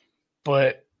time,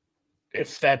 but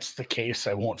if that's the case,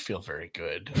 I won't feel very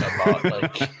good about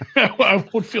I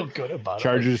won't feel good about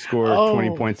Chargers score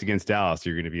 20 points against Dallas.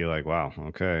 You're going to be like, wow,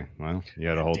 okay, well, you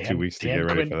had a whole 2 weeks to get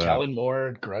ready for that. Kellen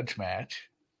Moore grudge match.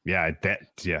 Yeah,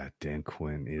 Dan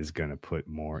Quinn is going to put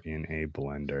Moore in a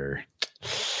blender.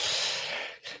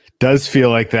 Does feel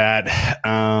like that.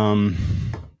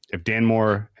 If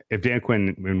Dan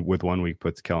Quinn with 1 week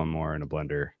puts Kellen Moore in a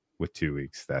blender with 2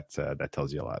 weeks, that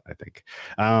tells you a lot, I think.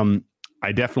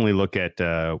 I definitely look at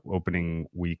opening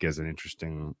week as an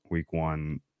interesting week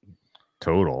 1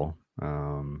 total.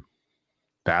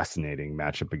 Fascinating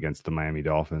matchup against the Miami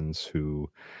Dolphins, who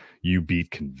you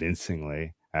beat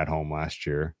convincingly at home last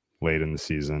year, late in the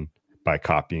season, by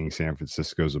copying San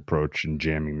Francisco's approach and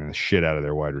jamming the shit out of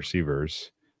their wide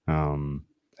receivers. I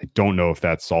don't know if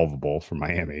that's solvable for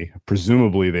Miami.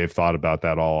 Presumably they've thought about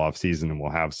that all off season and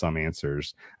will have some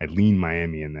answers. I lean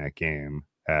Miami in that game.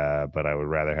 But I would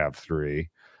rather have 3.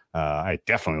 I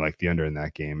definitely like the under in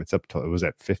that game. It was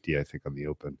at 50, I think, on the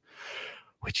open,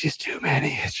 which is too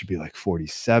many. It should be like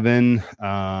 47. It's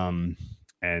going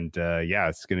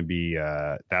to be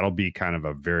that'll be kind of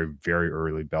a very, very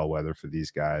early bellwether for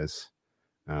these guys.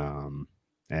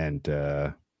 And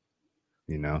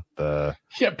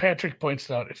Patrick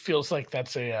points out it feels like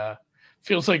that's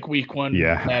feels like week 1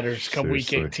 matters come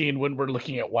seriously. week 18 when we're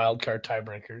looking at wild card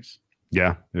tiebreakers.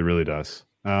 Yeah, it really does.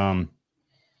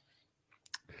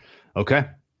 Okay.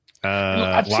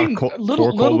 I've seen four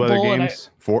cold weather games,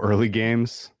 4 early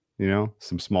games,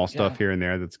 some small stuff here and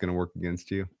there that's going to work against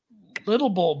you. Little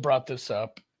Bull brought this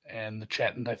up in the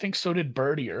chat, and I think so did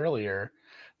Birdie earlier.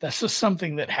 This is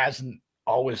something that hasn't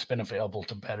always been available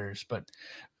to bettors, but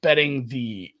betting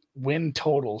the win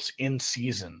totals in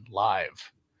season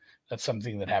live. That's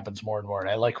something that happens more and more. And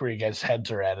I like where you guys'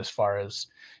 heads are at as far as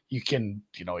you can,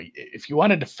 if you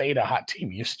wanted to fade a hot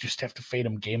team, you just have to fade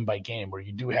them game by game, where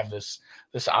you do have this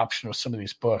option with some of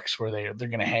these books where they're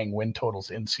going to hang win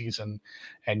totals in season.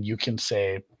 And you can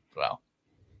say, well,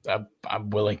 I'm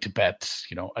willing to bet,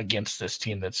 against this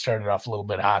team that started off a little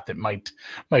bit hot that might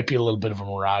be a little bit of a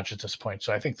mirage at this point.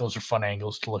 So I think those are fun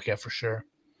angles to look at for sure.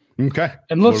 Okay.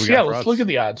 And let's look at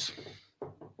the odds.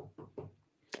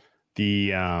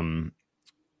 The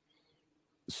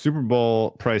Super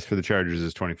Bowl price for the Chargers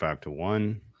is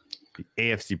 25-1. The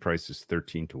AFC price is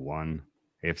 13-1.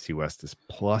 AFC West is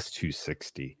plus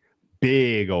 260.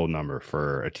 Big old number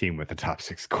for a team with a top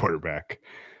 6 quarterback.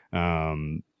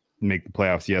 Make the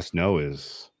playoffs, yes, no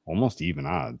is almost even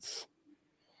odds.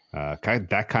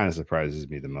 That kind of surprises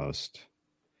me the most.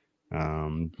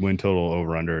 Win total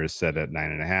over under is set at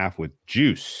 9.5 with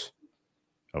juice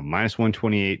of minus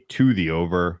 128 to the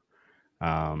over.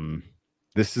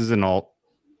 This is an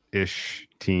alt-ish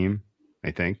team, I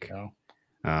think.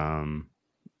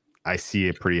 I see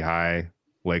a pretty high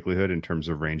likelihood in terms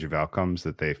of range of outcomes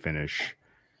that they finish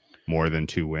more than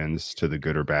 2 wins to the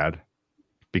good or bad,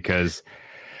 because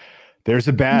there's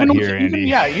a bad here, Andy.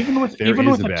 Even with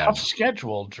a tough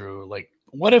schedule, Drew. Like,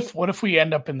 what if we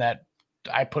end up in that?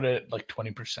 I put it at like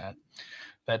 20%.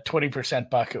 That 20%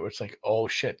 bucket, where it's like, oh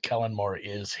shit, Kellen Moore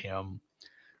is him.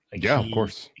 Like, of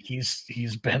course.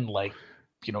 He's been like,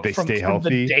 they from stay healthy.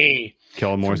 The day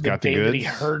Kellen Moore's got the goods. That he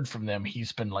heard from them,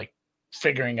 he's been like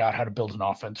figuring out how to build an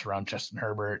offense around Justin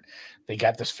Herbert. They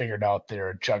got this figured out. They're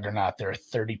a juggernaut. They're a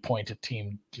 30-point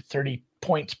team, 30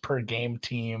 points per game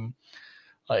team.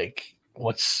 Like,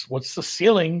 what's the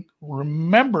ceiling?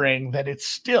 Remembering that it's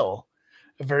still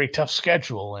a very tough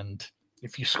schedule, and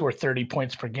if you score 30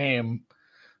 points per game,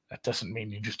 that doesn't mean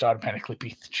you just automatically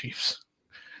beat the Chiefs.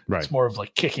 Right. It's more of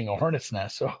like kicking a hornet's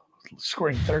nest. So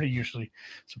scoring 30 usually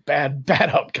it's a bad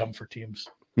outcome for teams.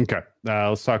 Okay.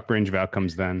 Let's talk range of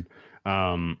outcomes then.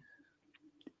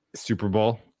 Super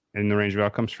Bowl in the range of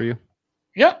outcomes for you?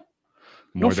 Yeah.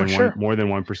 More than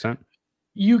 1%?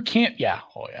 You can't. Yeah.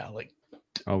 Oh yeah. Like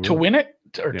really? To win it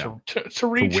or to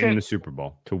reach to win it. the Super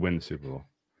Bowl. To win the Super Bowl.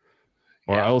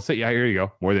 Or Yeah. I will say, here you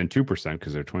go. More than 2%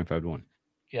 because they're 25-1.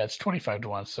 Yeah, it's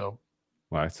 25-1. So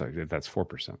Well, that's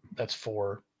 4%. that's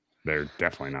 4. They're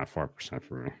definitely not 4%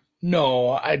 for me.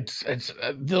 No,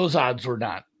 those odds were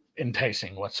not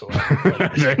enticing whatsoever.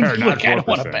 Like, They are not look, I don't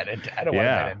want to 4%. bet it. I don't want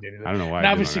to bet it. I don't know why. And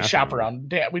obviously, shop around.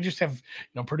 Dan, we just have,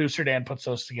 producer Dan puts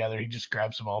those together. He just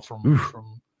grabs them all from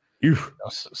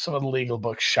some of the legal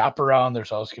books. Shop around.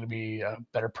 There's always going to be a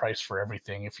better price for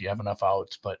everything if you have enough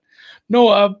outs. But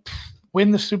no, win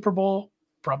the Super Bowl,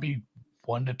 probably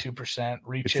 1% to 2%.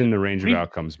 It's in the range of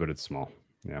outcomes, but it's small.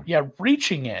 Yeah. Yeah,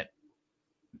 reaching it.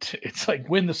 It's like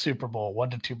win the Super Bowl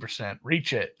 1% to 2%.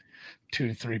 Reach it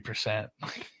 2% to 3%.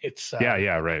 It's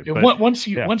right. But once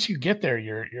you get there,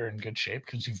 you're in good shape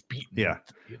because you've beaten.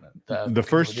 The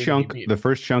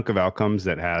first chunk of outcomes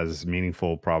that has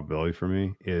meaningful probability for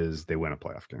me is they win a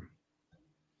playoff game.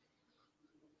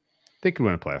 They could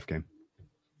win a playoff game.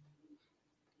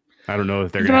 I don't know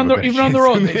if they're going to even on the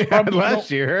road. They had last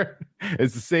year.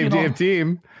 It's the same damn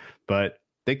team, but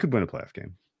they could win a playoff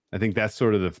game. I think that's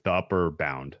sort of the upper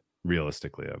bound,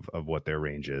 realistically, of what their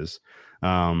range is.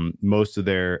 Most of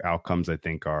their outcomes, I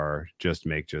think, are just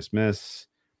make, just miss.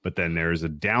 But then there's a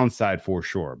downside for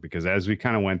sure, because as we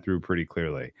kind of went through pretty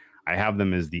clearly, I have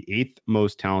them as the 8th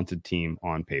most talented team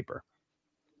on paper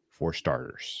for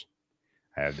starters.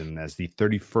 I have them as the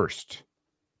 31st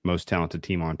most talented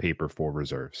team on paper for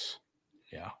reserves.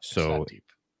 Yeah. So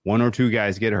 1 or 2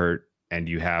 guys get hurt, and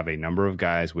you have a number of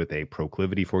guys with a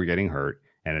proclivity for getting hurt,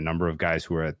 and a number of guys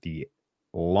who are at the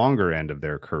longer end of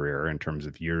their career in terms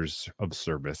of years of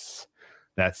service.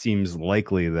 That seems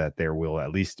likely that there will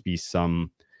at least be some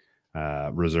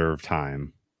reserve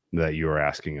time that you are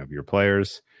asking of your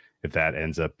players. If that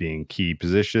ends up being key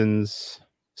positions,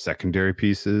 secondary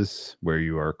pieces where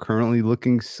you are currently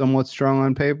looking somewhat strong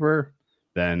on paper,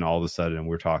 then all of a sudden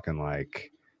we're talking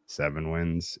like 7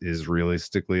 wins is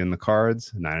realistically in the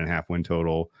cards, 9.5 win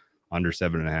total under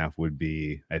 7.5 would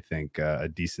be, I think, a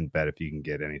decent bet if you can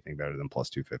get anything better than plus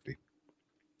 250.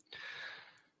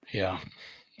 Yeah.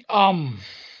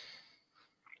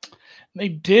 They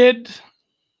did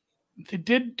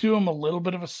do him a little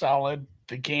bit of a solid.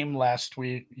 The game last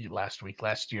year,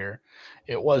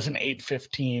 it was an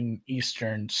 8:15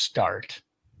 Eastern start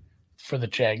for the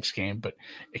Jags game, but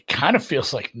it kind of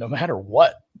feels like no matter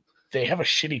what, they have a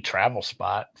shitty travel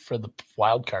spot for the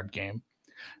wild card game.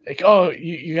 Like, oh,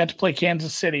 you got to play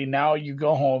Kansas City. Now you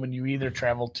go home and you either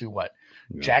travel to what?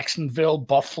 Yeah. Jacksonville,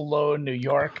 Buffalo, New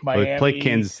York, Miami. Well, play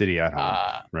Kansas City at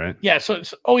home, right? Yeah. So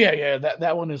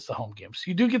that one is the home game. So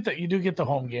you do get the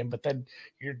home game, but then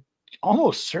you're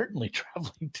almost certainly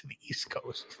traveling to the East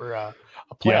Coast for a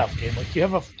playoff game. Like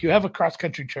you have a cross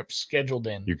country trip scheduled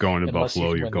in. You're going to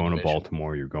Buffalo. You're going to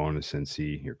Baltimore. You're going to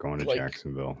Cincy. You're going to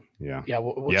Jacksonville. Yeah. Yeah.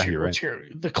 You're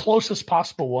right. The closest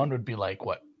possible one would be like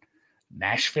what?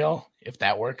 Nashville, if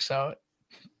that works out.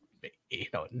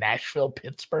 Nashville,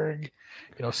 Pittsburgh,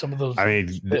 some of those. I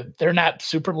mean, they're not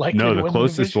super likely. No, the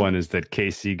closest one is that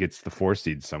KC gets the 4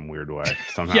 seed some weird way,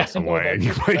 somehow, some way, and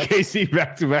you play KC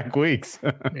back-to-back weeks.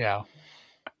 Yeah,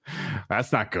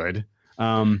 that's not good.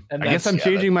 I guess I'm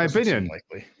changing my opinion.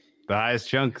 The highest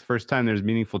chunk, first time there's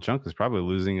meaningful chunk, is probably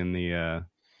losing in the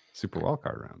Super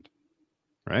Wildcard round,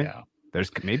 right? Yeah,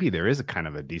 there is a kind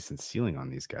of a decent ceiling on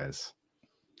these guys.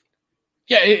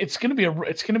 Yeah, it's going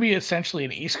to be essentially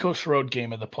an East Coast road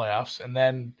game of the playoffs, and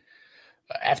then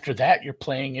after that, you're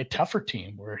playing a tougher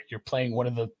team where you're playing one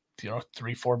of the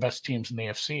 3-4 best teams in the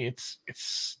AFC. It's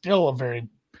still a very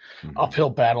uphill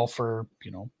battle for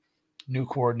new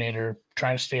coordinator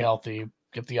trying to stay healthy,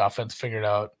 get the offense figured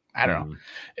out. I don't know.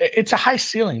 It's a high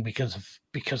ceiling because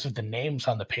of the names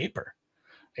on the paper.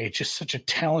 It's just such a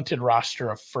talented roster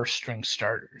of first string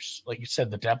starters. Like you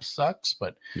said, the depth sucks,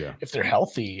 but if they're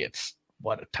healthy, it's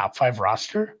a top 5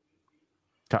 roster?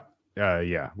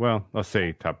 Yeah. Well, let's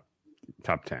say top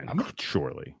 10,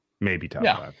 surely. Maybe top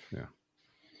 5.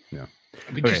 Yeah.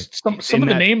 I mean, just some of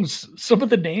the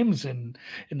names in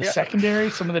the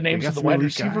secondary, some of the names in the wide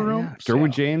receiver room. Yeah.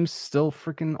 Derwin James still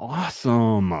freaking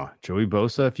awesome. Joey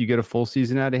Bosa, if you get a full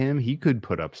season out of him, he could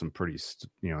put up some pretty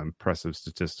impressive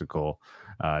statistical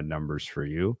numbers for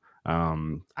you.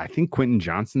 I think Quentin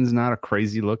Johnston's not a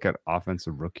crazy look at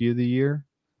offensive rookie of the year.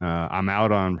 I'm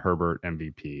out on Herbert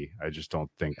MVP. I just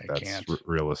don't think that's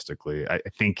realistically. I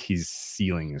think his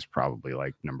ceiling is probably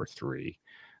like number 3.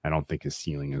 I don't think his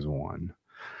ceiling is 1.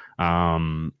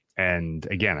 And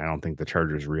again, I don't think the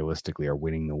Chargers realistically are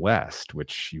winning the West,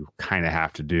 which you kind of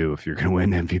have to do if you're going to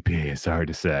win MVP. It's hard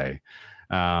to say.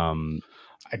 I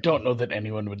don't know that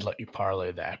anyone would let you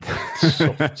parlay that.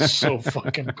 But it's so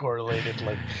fucking correlated.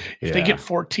 Like if they get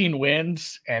 14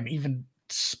 wins and even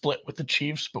split with the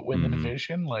Chiefs but win the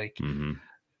division, like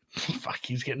fuck,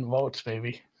 he's getting votes,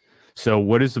 baby. So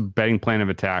what is the betting plan of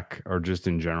attack, or just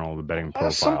in general the betting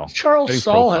profile? Charles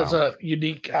Saul has a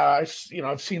unique I've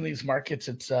seen these markets.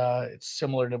 It's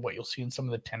similar to what you'll see in some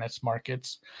of the tennis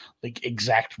markets, like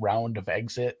exact round of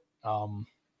exit. You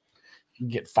can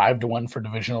get 5-1 for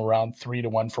divisional round,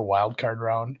 3-1 for wild card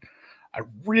round. I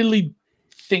really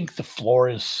think the floor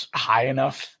is high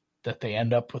enough that they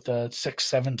end up with a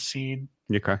 6-7 seed.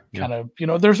 Okay. Kind of,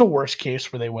 there's a worst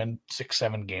case where they win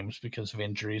 6-7 games because of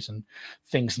injuries and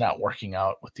things not working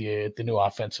out with the new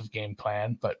offensive game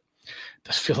plan. But it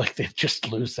does feel like they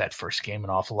just lose that first game an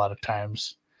awful lot of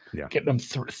times. Yeah. Getting them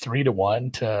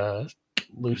 3-1 to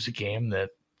lose a game that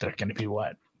they're going to be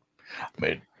what? I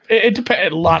mean, it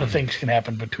depends. A lot of things can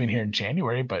happen between here and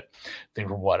January, but they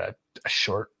were a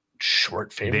short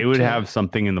favorite. They would have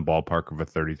something in the ballpark of a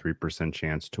 33%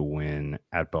 chance to win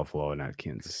at Buffalo and at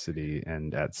Kansas City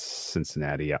and at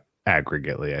Cincinnati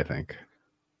aggregately, I think.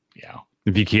 Yeah.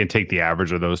 If you can't take the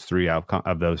average of those three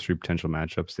potential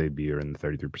matchups, they'd be in the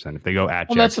 33%. If they go at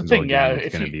Jacksonville, that's the thing. Again,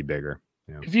 it's going to be bigger.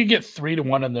 Yeah. If you get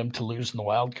 3-1 on them to lose in the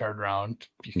wild card round,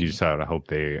 you just gotta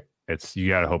hope you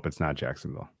gotta hope it's not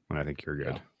Jacksonville, and I think you're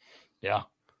good. Yeah.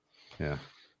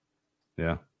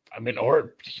 I mean,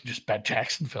 or you can just bet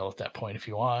Jacksonville at that point if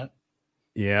you want.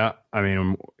 Yeah, I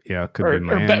mean, could be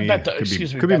Miami.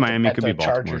 Could be Miami. Could be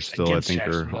Baltimore. Still, I think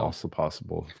are also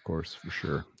possible, of course, for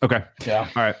sure. Okay. Yeah.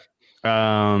 All right.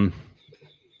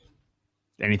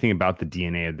 Anything about the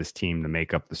DNA of this team, the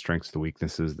makeup, the strengths, the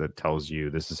weaknesses that tells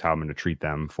you this is how I'm going to treat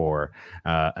them for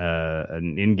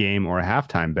an in-game or a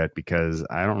halftime bet? Because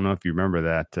I don't know if you remember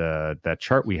that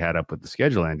chart we had up with the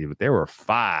schedule, Andy, but there were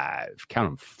 5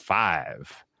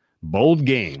 bold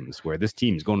games where this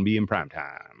team is going to be in prime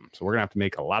time. So we're going to have to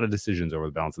make a lot of decisions over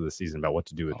the balance of the season about what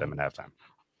to do with them at halftime.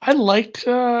 I liked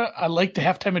the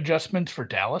halftime adjustments for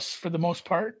Dallas for the most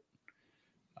part.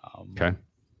 Okay.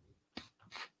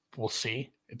 we'll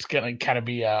see. It's going to kind of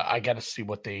be, I got to see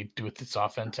what they do with this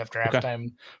offense after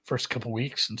halftime, first couple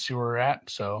weeks, and see where we're at.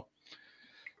 So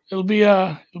it'll be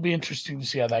interesting to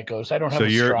see how that goes. I don't have. So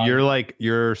you're like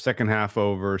your second half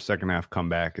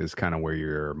comeback is kind of where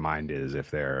your mind is if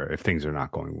things are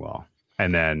not going well,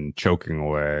 and then choking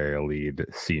away a lead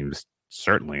seems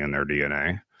certainly in their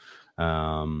DNA.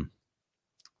 I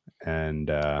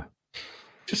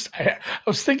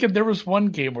was thinking there was one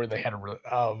game where they had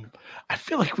I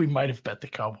feel like we might have bet the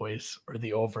Cowboys or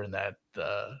the over in that.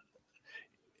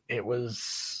 It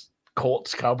was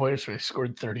Colts Cowboys where they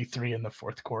scored 33 in the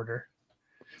fourth quarter.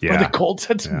 Yeah, but the Colts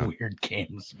had some weird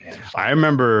games, man. I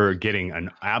remember getting an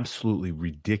absolutely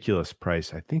ridiculous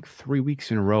price. I think 3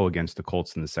 weeks in a row against the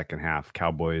Colts in the second half.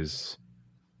 Cowboys,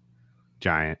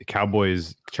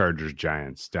 Chargers,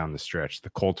 Giants down the stretch. The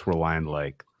Colts were lined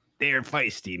like they're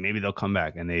feisty. Maybe they'll come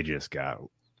back, and they just got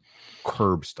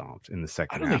curb stomped in the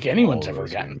second half. I don't think anyone's ever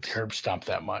gotten curb stomped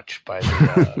that much by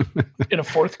the, in a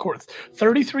fourth quarter.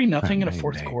 33-0 in a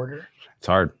fourth quarter. It's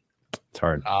hard. It's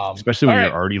hard, especially when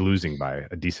you're already losing by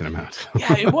a decent amount.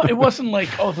 Yeah, it wasn't like,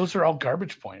 oh, those are all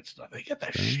garbage points. No, they get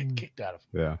that shit kicked out of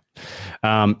them. Yeah.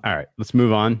 All right, let's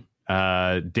move on.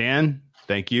 Dan,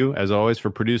 thank you, as always, for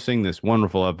producing this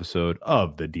wonderful episode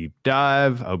of The Deep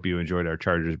Dive. I hope you enjoyed our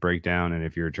Chargers breakdown. And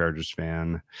if you're a Chargers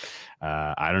fan,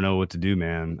 I don't know what to do,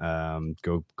 man.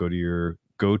 Go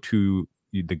to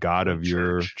the God of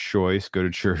your choice. Go to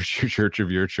church, your church of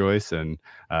your choice, and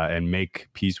make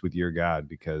peace with your God,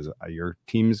 because your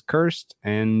team's cursed,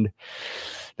 and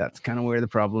that's kind of where the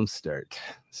problems start.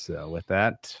 So with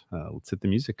that, let's hit the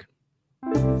music.